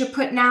shit that you're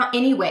putting out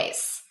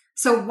anyways.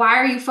 So why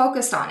are you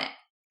focused on it?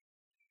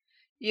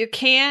 You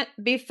can't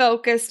be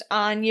focused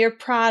on your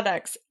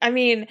products.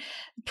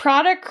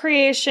 Product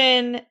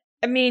creation,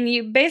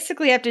 you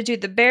basically have to do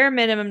the bare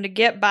minimum to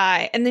get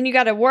by. And then you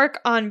got to work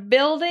on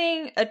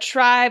building a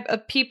tribe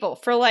of people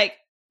for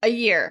a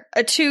year,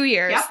 2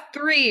 years,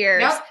 3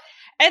 years. Yep.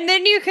 And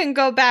then you can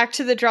go back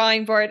to the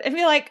drawing board and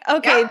be like,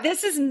 okay,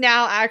 this is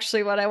now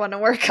actually what I want to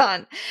work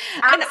on.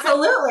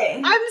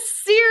 Absolutely. I'm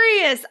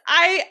serious.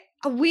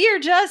 We are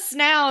just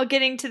now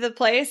getting to the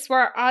place where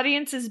our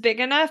audience is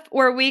big enough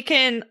where we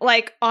can,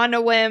 on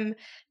a whim,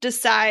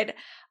 decide,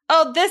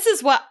 oh, this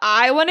is what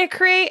I want to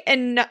create,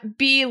 and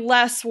be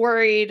less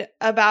worried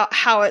about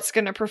how it's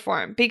going to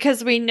perform,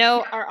 because we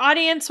know our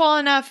audience well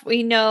enough.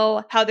 We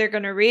know how they're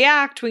going to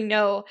react. We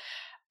know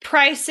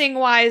pricing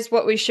wise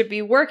what we should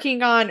be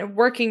working on and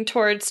working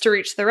towards to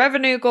reach the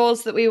revenue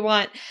goals that we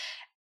want.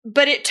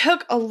 But it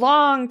took a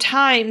long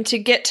time to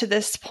get to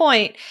this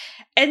point.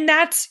 And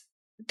that's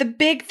the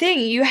big thing.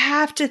 You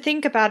have to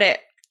think about it.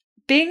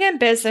 Being in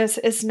business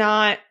it's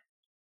not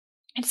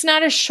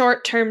a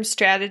short-term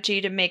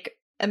strategy to make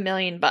 $1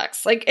 million.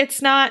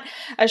 It's not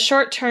a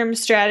short-term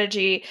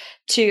strategy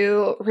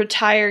to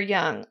retire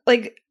young.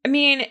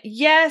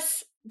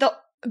 Yes, the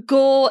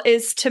goal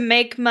is to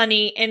make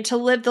money and to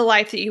live the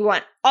life that you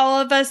want. All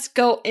of us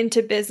go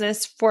into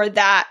business for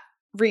that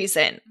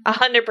reason,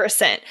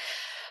 100%.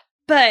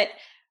 But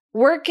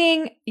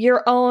working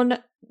your own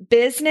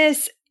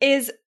business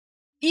is,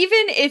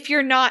 even if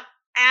you're not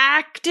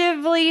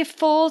actively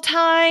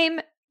full-time,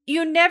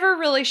 you never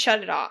really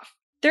shut it off.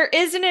 There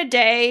isn't a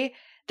day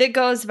that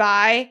goes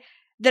by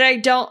that I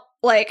don't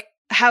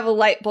have a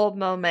light bulb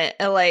moment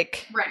at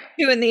like Right.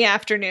 2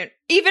 p.m,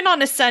 even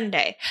on a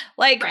Sunday.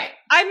 Like Right.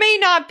 I may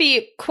not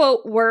be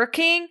quote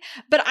working,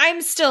 but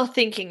I'm still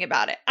thinking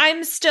about it.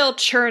 I'm still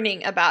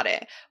churning about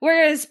it.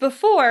 Whereas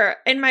before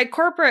in my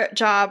corporate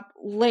job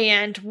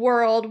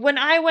world, when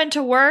I went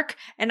to work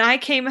and I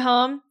came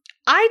home,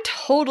 I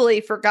totally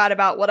forgot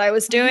about what I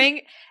was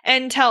doing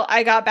until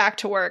I got back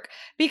to work,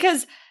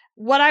 because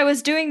what I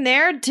was doing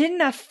there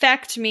didn't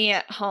affect me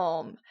at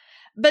home.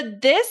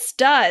 But this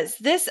does.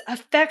 This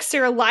affects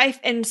your life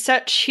in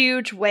such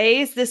huge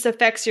ways. This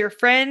affects your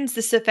friends.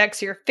 This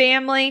affects your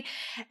family.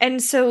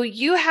 And so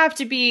you have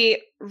to be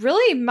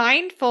really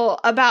mindful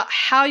about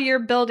how you're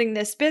building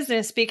this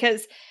business,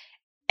 because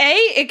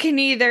it can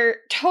either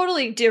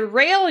totally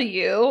derail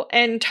you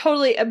and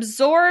totally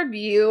absorb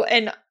you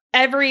and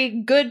every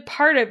good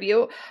part of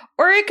you,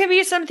 or it can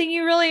be something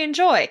you really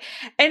enjoy.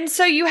 And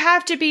so you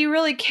have to be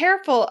really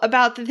careful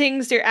about the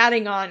things you're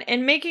adding on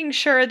and making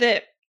sure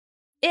that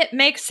it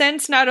makes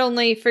sense not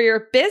only for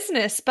your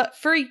business, but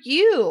for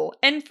you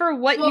and for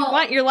what you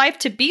want your life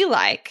to be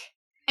like.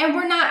 And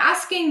we're not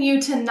asking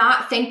you to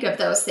not think of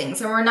those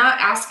things. And we're not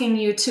asking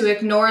you to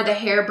ignore the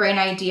harebrained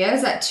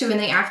ideas at 2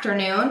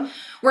 p.m.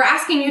 We're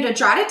asking you to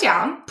jot it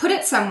down, put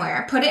it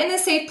somewhere, put it in a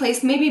safe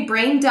place, maybe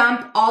brain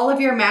dump all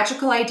of your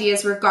magical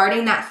ideas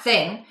regarding that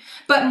thing.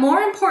 But more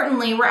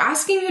importantly, we're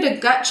asking you to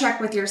gut check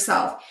with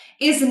yourself.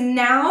 Is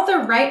now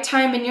the right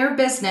time in your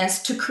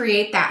business to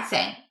create that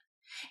thing?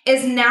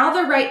 Is now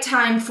the right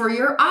time for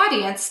your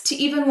audience to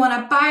even want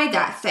to buy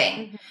that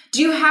thing?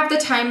 Do you have the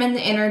time and the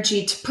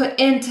energy to put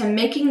into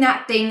making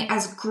that thing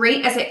as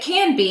great as it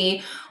can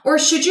be? Or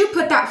should you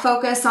put that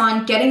focus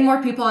on getting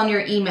more people on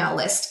your email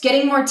list,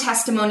 getting more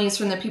testimonies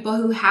from the people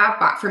who have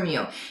bought from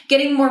you,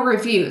 getting more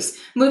reviews,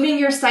 moving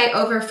your site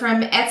over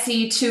from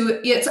Etsy to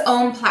its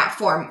own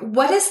platform?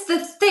 What is the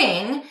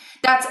thing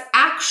that's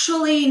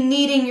actually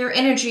needing your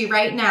energy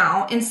right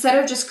now instead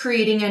of just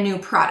creating a new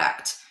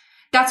product?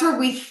 That's where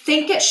we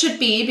think it should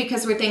be,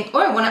 because we think,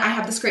 oh, I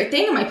have this great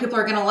thing and my people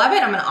are going to love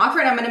it. I'm going to offer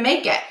it. I'm going to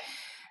make it.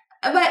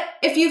 But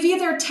if you've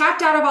either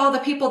tapped out of all the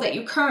people that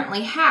you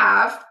currently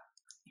have,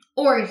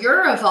 or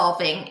you're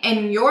evolving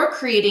and you're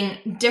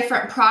creating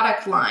different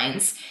product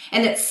lines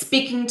and it's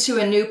speaking to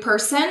a new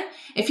person,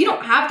 if you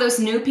don't have those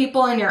new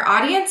people in your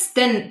audience,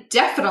 then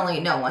definitely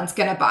no one's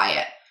going to buy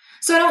it.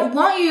 So I don't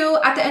want you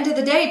at the end of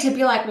the day to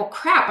be like, well,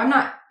 crap,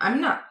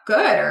 I'm not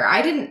good, or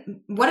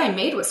what I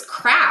made was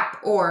crap,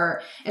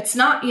 or it's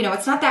not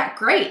that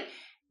great.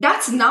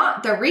 That's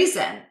not the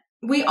reason.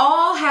 We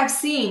all have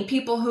seen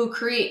people who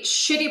create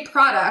shitty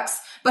products,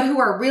 but who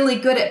are really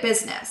good at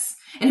business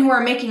and who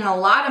are making a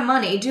lot of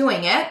money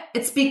doing it.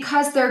 It's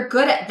because they're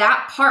good at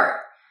that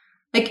part.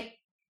 Like,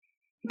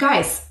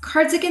 guys,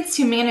 Cards Against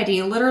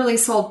Humanity literally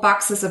sold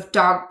boxes of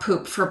dog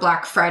poop for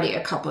Black Friday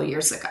a couple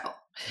years ago.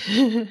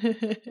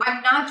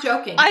 I'm not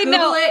joking.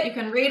 Google it. You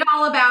can read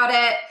all about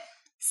it.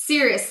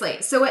 Seriously.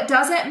 So it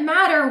doesn't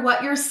matter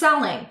what you're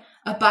selling,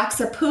 a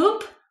box of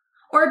poop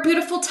or a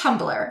beautiful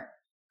tumbler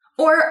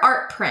or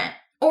art print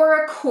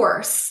or a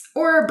course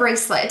or a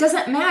bracelet. It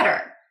doesn't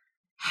matter.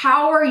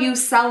 How are you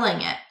selling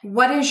it?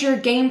 What is your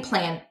game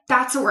plan?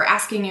 That's what we're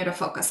asking you to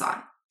focus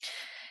on.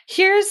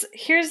 Here's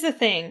the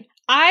thing.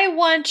 I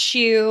want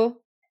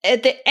you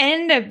at the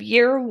end of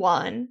year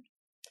 1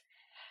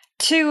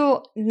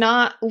 to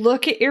not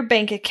look at your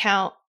bank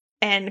account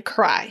and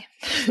cry.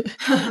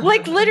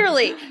 Like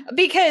literally,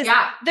 because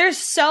there's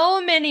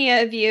so many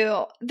of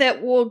you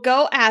that will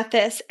go at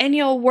this and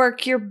you'll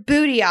work your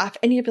booty off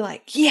and you'll be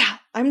like, yeah,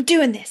 I'm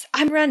doing this.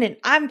 I'm running.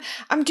 I'm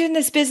doing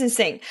this business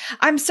thing.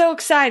 I'm so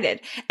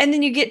excited. And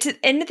then you get to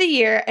the end of the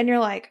year and you're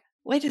like,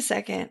 wait a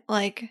second,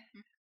 like,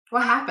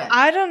 what happened?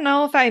 I don't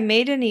know if I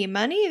made any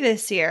money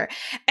this year.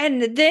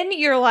 And then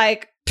you're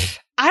like,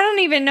 I don't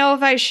even know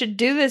if I should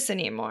do this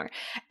anymore.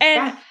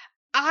 And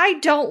I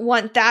don't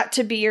want that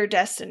to be your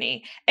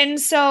destiny. And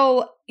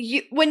so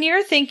when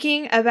you're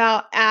thinking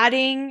about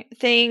adding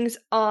things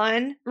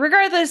on,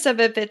 regardless of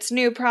if it's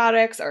new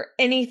products or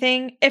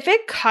anything, if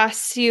it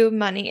costs you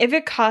money, if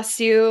it costs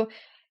you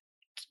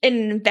an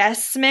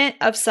investment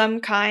of some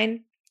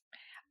kind,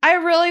 I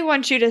really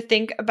want you to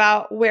think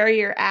about where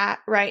you're at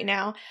right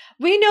now.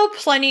 We know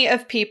plenty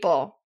of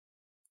people.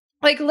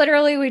 Like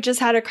literally, we just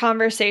had a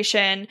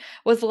conversation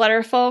with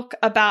Letterfolk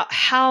about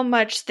how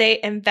much they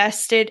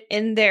invested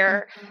in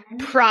their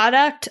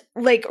product,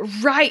 like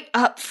right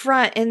up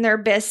front in their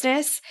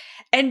business.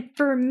 And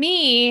for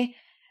me,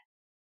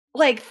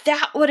 like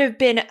that would have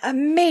been a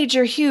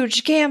major,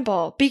 huge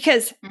gamble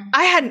because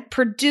I hadn't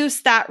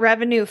produced that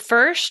revenue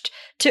first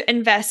to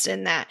invest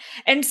in that.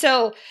 And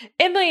so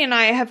Emily and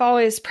I have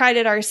always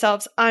prided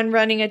ourselves on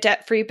running a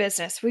debt-free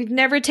business. We've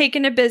never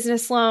taken a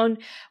business loan.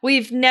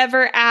 We've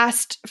never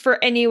asked for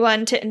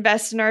anyone to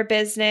invest in our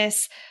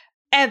business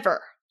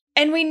ever.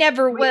 And we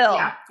never will.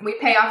 Yeah, we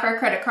pay off our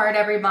credit card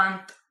every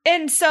month.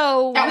 And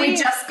so that we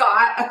just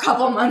got a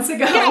couple months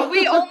ago. Yeah,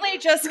 we only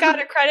just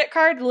got a credit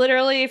card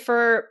literally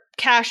for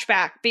cash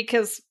back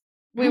because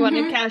we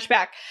wanted cash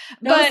back.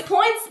 Those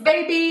points,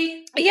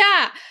 baby.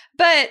 Yeah.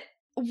 But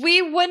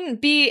we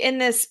wouldn't be in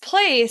this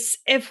place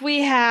if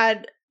we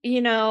had,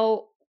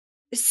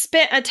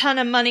 spent a ton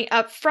of money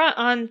up front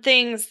on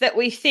things that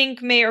we think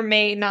may or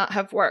may not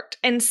have worked.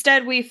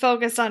 Instead, we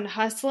focus on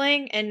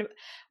hustling and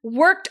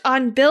worked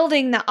on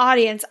building the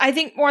audience. I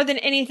think more than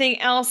anything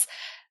else,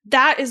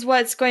 that is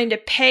what's going to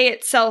pay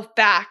itself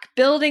back.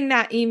 Building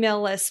that email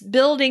list,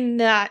 building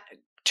that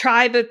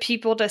tribe of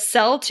people to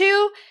sell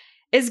to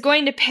is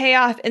going to pay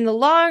off in the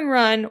long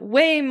run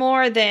way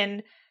more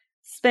than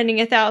spending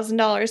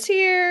 $1,000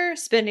 here,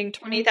 spending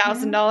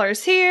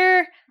 $20,000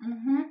 here.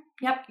 Mm-hmm.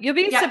 Yep. You'll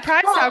be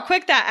surprised how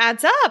quick that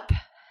adds up.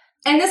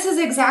 And this is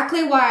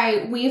exactly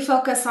why we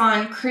focus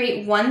on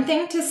create one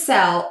thing to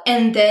sell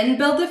and then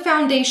build the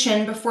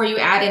foundation before you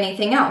add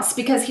anything else.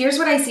 Because here's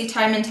what I see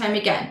time and time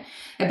again.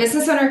 A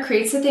business owner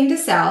creates the thing to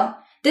sell.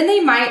 Then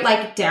they might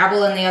like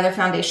dabble in the other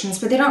foundations,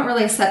 but they don't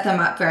really set them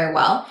up very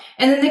well.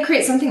 And then they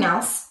create something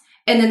else.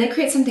 And then they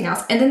create something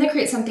else, and then they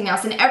create something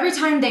else. And every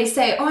time they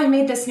say, oh, I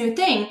made this new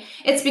thing,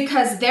 it's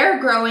because they're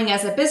growing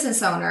as a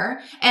business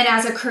owner and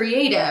as a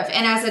creative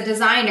and as a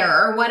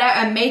designer or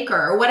a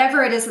maker or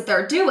whatever it is that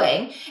they're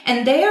doing.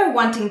 And they are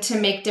wanting to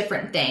make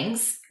different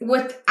things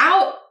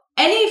without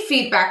any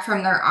feedback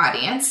from their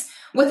audience,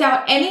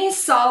 without any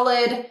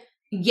solid,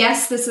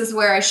 yes, this is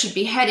where I should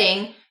be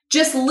heading,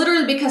 just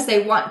literally because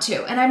they want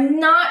to. And I'm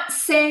not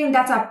saying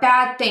that's a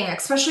bad thing,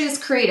 especially as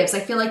creatives.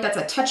 I feel like that's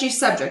a touchy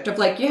subject of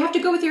like, you have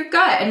to go with your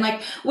gut and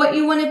like what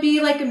you want to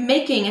be like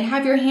making and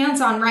have your hands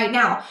on right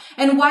now.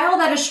 And while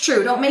that is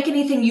true, don't make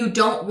anything you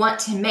don't want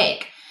to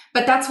make.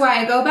 But that's why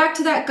I go back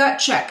to that gut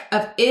check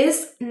of,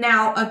 is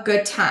now a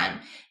good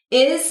time?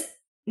 Is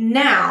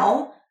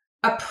now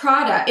a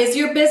product? Is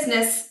your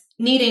business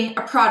needing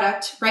a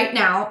product right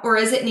now, or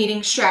is it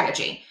needing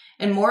strategy?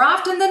 And more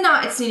often than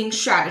not, it's needing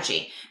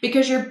strategy,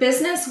 because your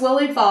business will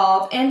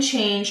evolve and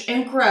change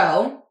and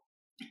grow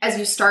as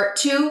you start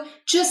to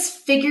just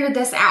figure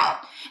this out.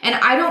 And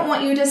I don't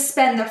want you to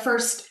spend the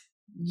first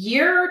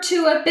year or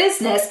two of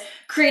business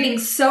creating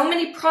so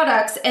many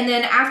products. And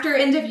then after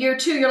end of year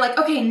 2, you're like,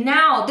 okay,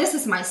 now this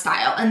is my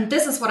style and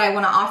this is what I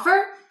want to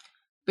offer.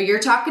 But you're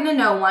talking to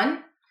no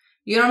one.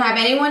 You don't have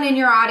anyone in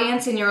your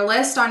audience, in your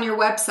list, on your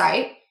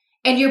website.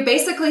 And you're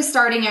basically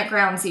starting at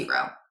ground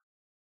zero.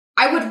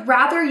 I would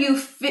rather you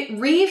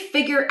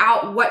refigure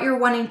out what you're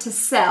wanting to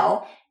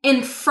sell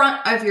in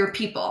front of your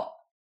people.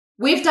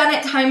 We've done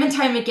it time and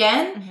time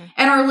again,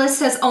 and our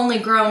list has only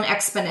grown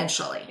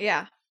exponentially.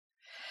 Yeah.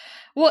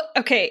 Well,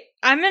 okay,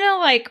 I'm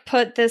going to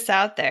put this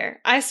out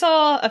there. I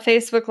saw a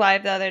Facebook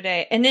Live the other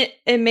day, and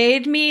it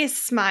made me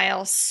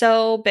smile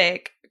so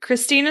big.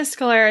 Christina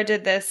Scalera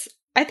did this.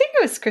 I think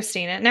it was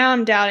Christina. Now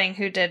I'm doubting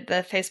who did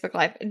the Facebook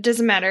Live. It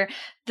doesn't matter.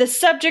 The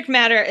subject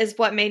matter is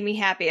what made me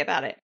happy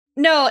about it.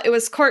 No, it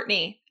was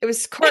Courtney. It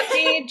was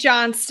Courtney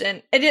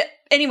Johnston.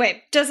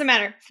 Anyway, doesn't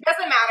matter.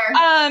 Doesn't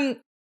matter.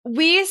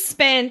 We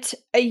spent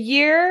a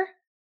year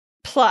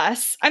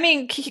plus. I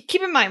mean, keep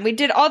in mind, we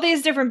did all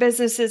these different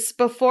businesses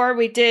before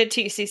we did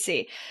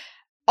TCC.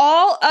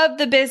 All of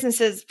the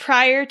businesses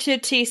prior to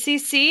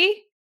TCC,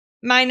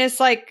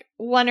 minus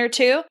one or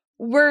two,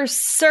 were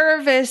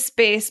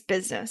service-based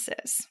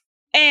businesses.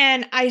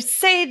 And I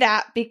say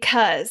that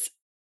because,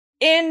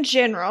 in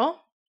general,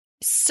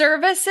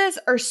 services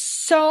are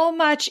so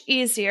much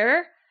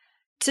easier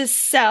to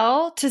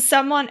sell to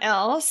someone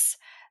else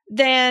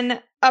than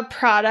a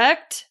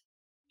product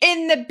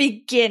in the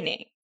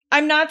beginning.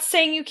 I'm not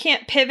saying you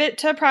can't pivot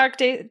to a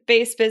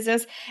product-based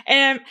business.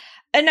 And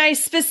I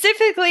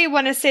specifically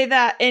want to say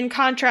that in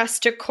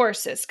contrast to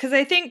courses, because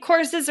I think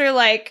courses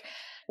are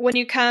when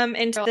you come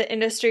into the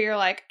industry, you're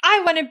like,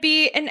 I want to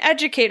be an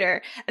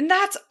educator. And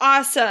that's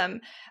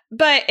awesome.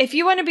 But if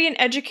you want to be an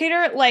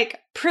educator,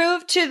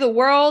 prove to the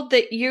world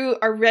that you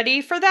are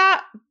ready for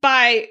that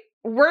by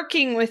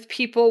working with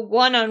people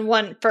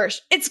one-on-one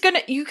first.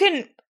 You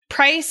can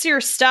price your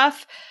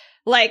stuff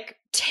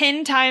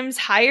 10 times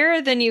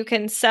higher than you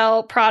can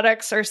sell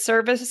products or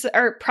services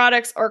or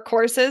products or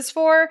courses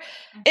for.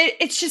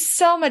 It's just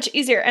so much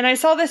easier. And I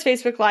saw this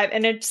Facebook Live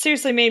and it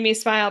seriously made me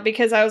smile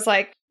because I was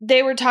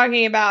they were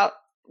talking about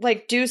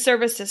do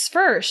services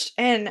first.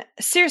 And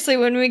seriously,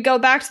 when we go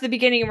back to the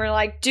beginning and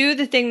we're do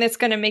the thing that's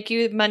going to make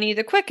you money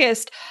the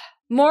quickest,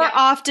 more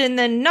often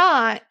than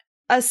not,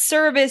 a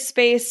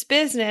service-based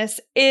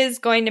business is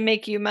going to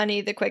make you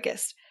money the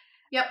quickest.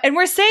 Yep. And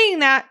we're saying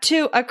that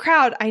to a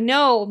crowd. I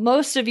know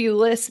most of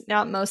you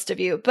not most of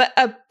you, but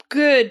a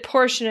good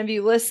portion of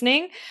you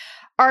listening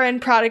are in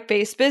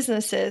product-based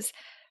businesses.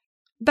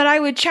 But I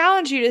would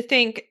challenge you to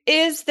think,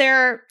 is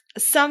there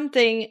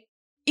something,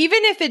 even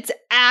if it's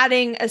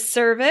adding a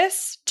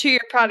service to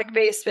your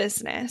product-based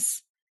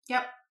business?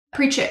 Yep.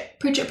 Preach it.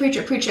 Preach it, preach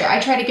it, preach it. I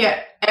try to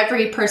get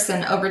every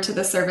person over to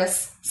the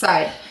service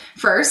side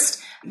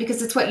first,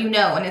 because it's what you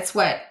know, and it's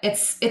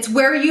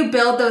where you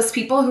build those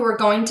people who are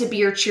going to be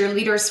your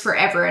cheerleaders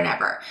forever and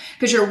ever,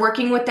 because you're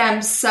working with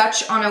them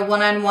such on a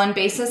one-on-one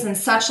basis and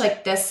such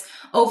this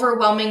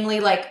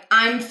overwhelmingly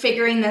I'm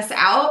figuring this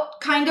out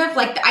kind of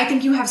I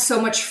think you have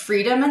so much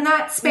freedom in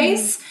that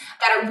space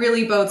that it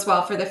really bodes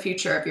well for the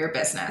future of your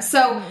business.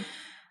 So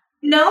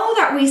Know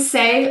that we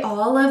say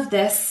all of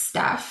this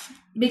stuff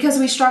because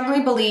we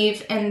strongly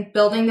believe in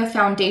building the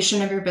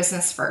foundation of your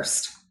business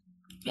first.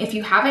 If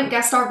you haven't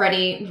guessed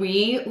already,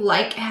 we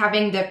like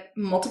having the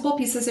multiple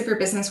pieces of your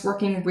business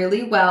working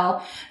really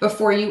well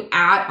before you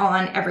add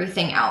on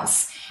everything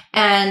else.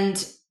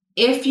 And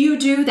if you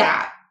do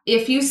that,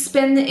 if you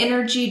spend the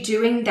energy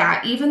doing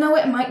that, even though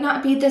it might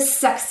not be the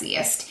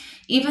sexiest,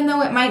 even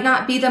though it might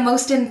not be the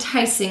most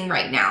enticing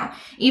right now,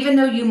 even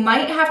though you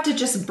might have to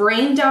just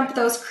brain dump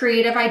those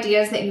creative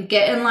ideas that you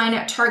get in line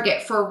at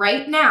Target for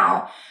right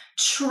now,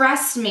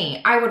 trust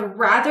me, I would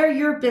rather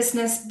your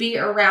business be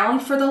around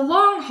for the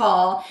long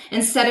haul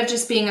instead of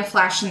just being a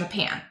flash in the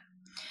pan.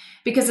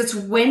 Because it's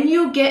when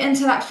you get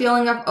into that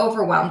feeling of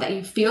overwhelm, that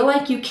you feel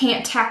like you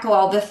can't tackle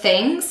all the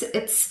things,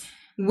 it's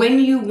when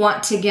you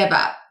want to give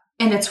up.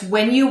 And it's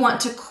when you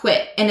want to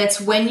quit. And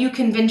it's when you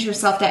convince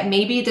yourself that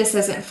maybe this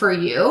isn't for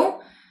you,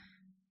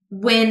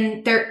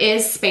 when there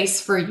is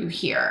space for you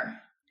here.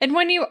 And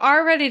when you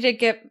are ready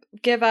to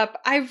give up,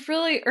 I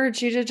really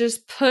urge you to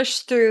just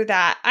push through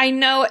that. I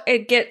know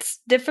it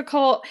gets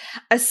difficult,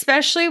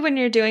 especially when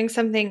you're doing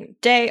something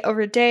day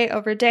over day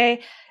over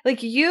day.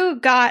 Like you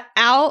got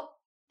out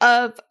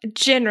of,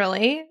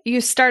 generally,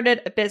 you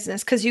started a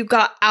business because you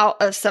got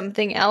out of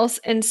something else.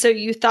 And so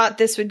you thought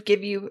this would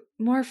give you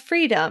more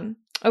freedom.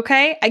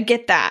 Okay, I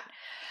get that.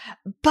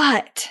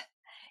 But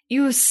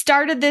you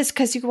started this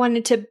because you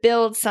wanted to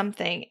build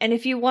something. And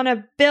if you want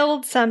to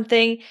build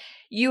something,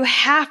 you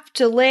have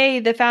to lay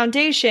the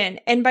foundation.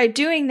 And by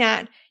doing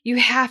that, you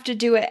have to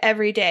do it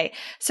every day.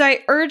 So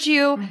I urge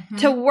you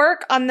to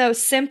work on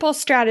those simple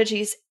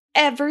strategies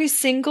every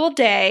single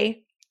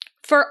day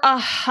for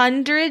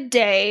 100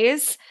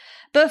 days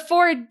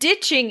before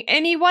ditching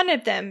any one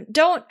of them.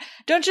 Don't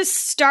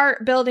just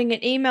start building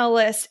an email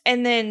list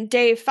and then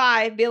day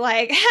 5 be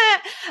like,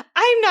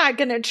 I'm not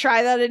going to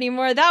try that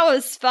anymore. That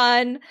was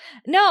fun.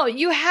 No,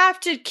 you have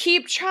to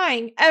keep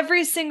trying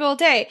every single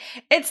day.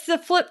 It's the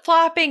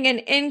flip-flopping and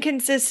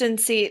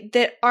inconsistency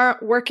that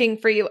aren't working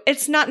for you.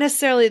 It's not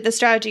necessarily the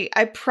strategy.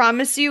 I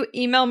promise you,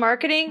 email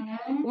marketing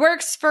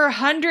works for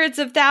hundreds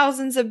of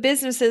thousands of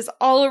businesses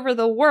all over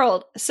the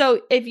world.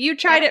 So if you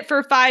tried it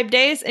for 5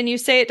 days and you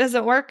say it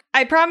doesn't work,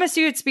 I promise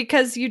you it's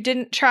because you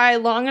didn't try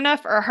long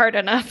enough or hard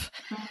enough,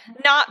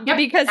 not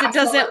because it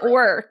doesn't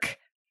work.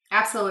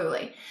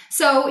 Absolutely.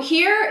 So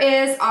here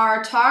is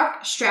our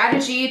Talk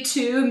Strategy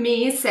to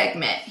Me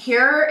segment.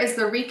 Here is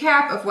the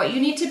recap of what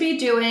you need to be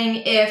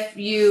doing if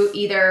you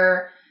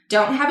either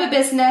don't have a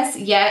business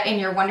yet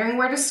and you're wondering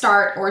where to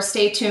start, or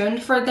stay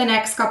tuned for the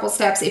next couple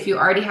steps if you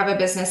already have a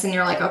business and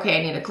you're like, okay,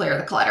 I need to clear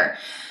the clutter.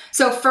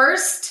 So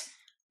first,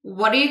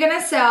 what are you going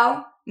to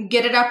sell?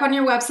 Get it up on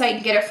your website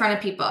and get it in front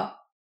of people.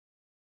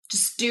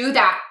 Just do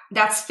that.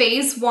 That's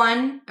phase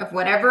 1 of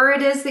whatever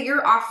it is that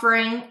you're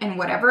offering and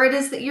whatever it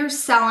is that you're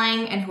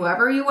selling and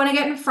whoever you want to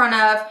get in front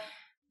of.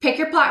 Pick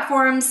your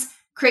platforms,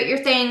 create your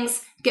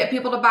things, get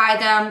people to buy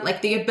them,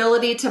 like the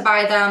ability to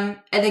buy them,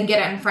 and then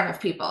get it in front of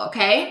people,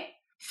 okay?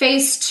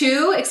 Phase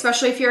 2,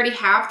 especially if you already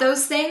have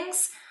those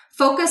things,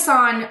 focus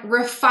on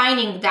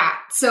refining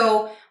that.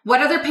 So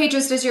what other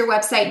pages does your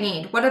website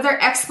need? What other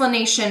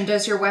explanation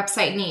does your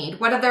website need?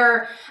 What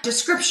other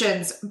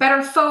descriptions,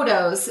 better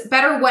photos,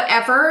 better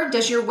whatever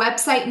does your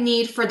website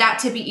need for that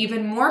to be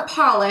even more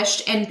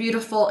polished and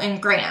beautiful and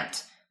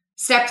grand?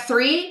 Step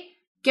 3,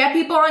 get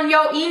people on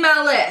your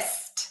email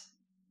list.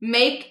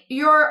 Make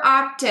your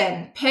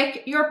opt-in,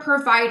 pick your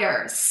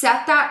provider,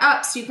 set that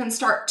up so you can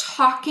start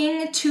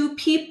talking to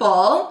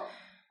people.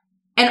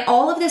 And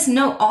all of this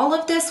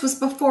was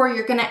before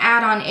you're going to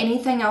add on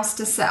anything else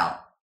to sell.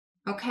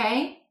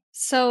 Okay?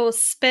 So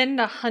spend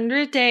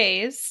 100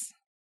 days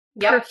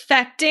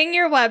perfecting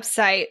your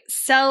website,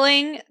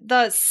 selling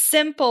the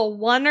simple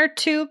 1 or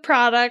 2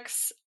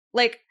 products.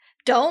 Like,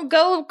 don't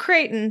go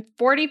creating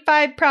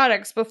 45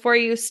 products before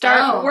you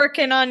start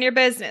working on your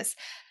business.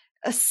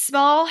 A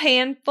small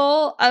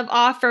handful of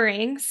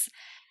offerings,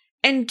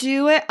 and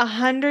do it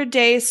 100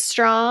 days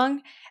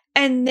strong,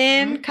 and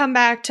then come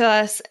back to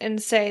us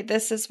and say,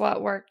 this is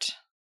what worked.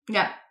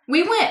 Yeah.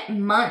 We went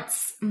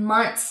months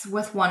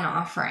with one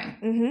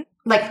offering.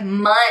 Like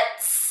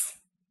months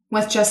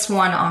with just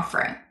one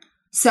offering.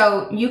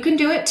 So you can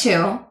do it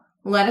too.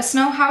 Let us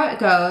know how it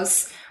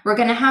goes. We're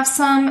going to have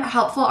some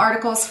helpful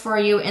articles for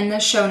you in the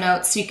show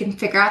notes so you can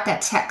figure out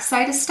that tech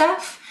side of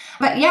stuff.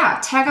 But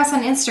yeah, tag us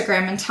on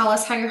Instagram and tell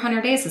us how your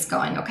 100 days is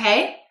going,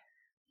 okay?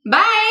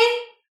 Bye!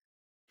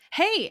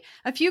 Hey,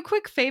 a few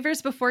quick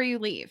favors before you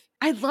leave.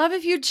 I'd love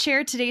if you'd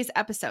share today's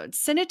episode,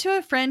 send it to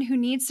a friend who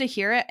needs to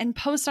hear it, and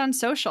post on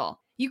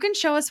social. You can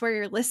show us where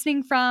you're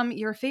listening from,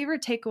 your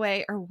favorite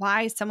takeaway, or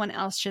why someone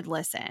else should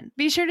listen.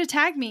 Be sure to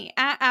tag me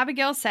at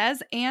Abigail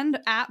Says and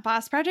at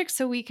Boss Project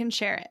so we can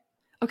share it.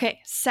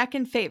 Okay,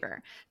 second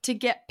favor. To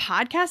get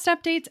podcast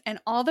updates and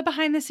all the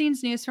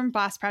behind-the-scenes news from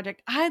Boss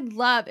Project, I'd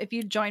love if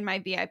you'd join my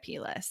VIP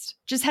list.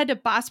 Just head to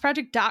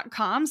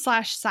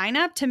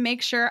bossproject.com/signup to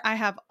make sure I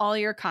have all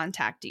your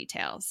contact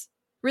details.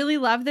 Really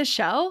love the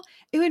show?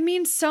 It would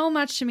mean so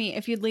much to me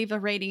if you'd leave a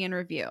rating and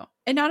review.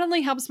 It not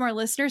only helps more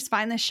listeners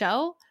find the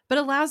show, but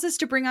allows us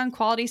to bring on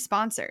quality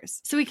sponsors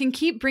so we can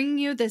keep bringing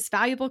you this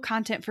valuable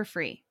content for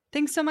free.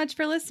 Thanks so much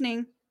for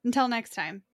listening. Until next time.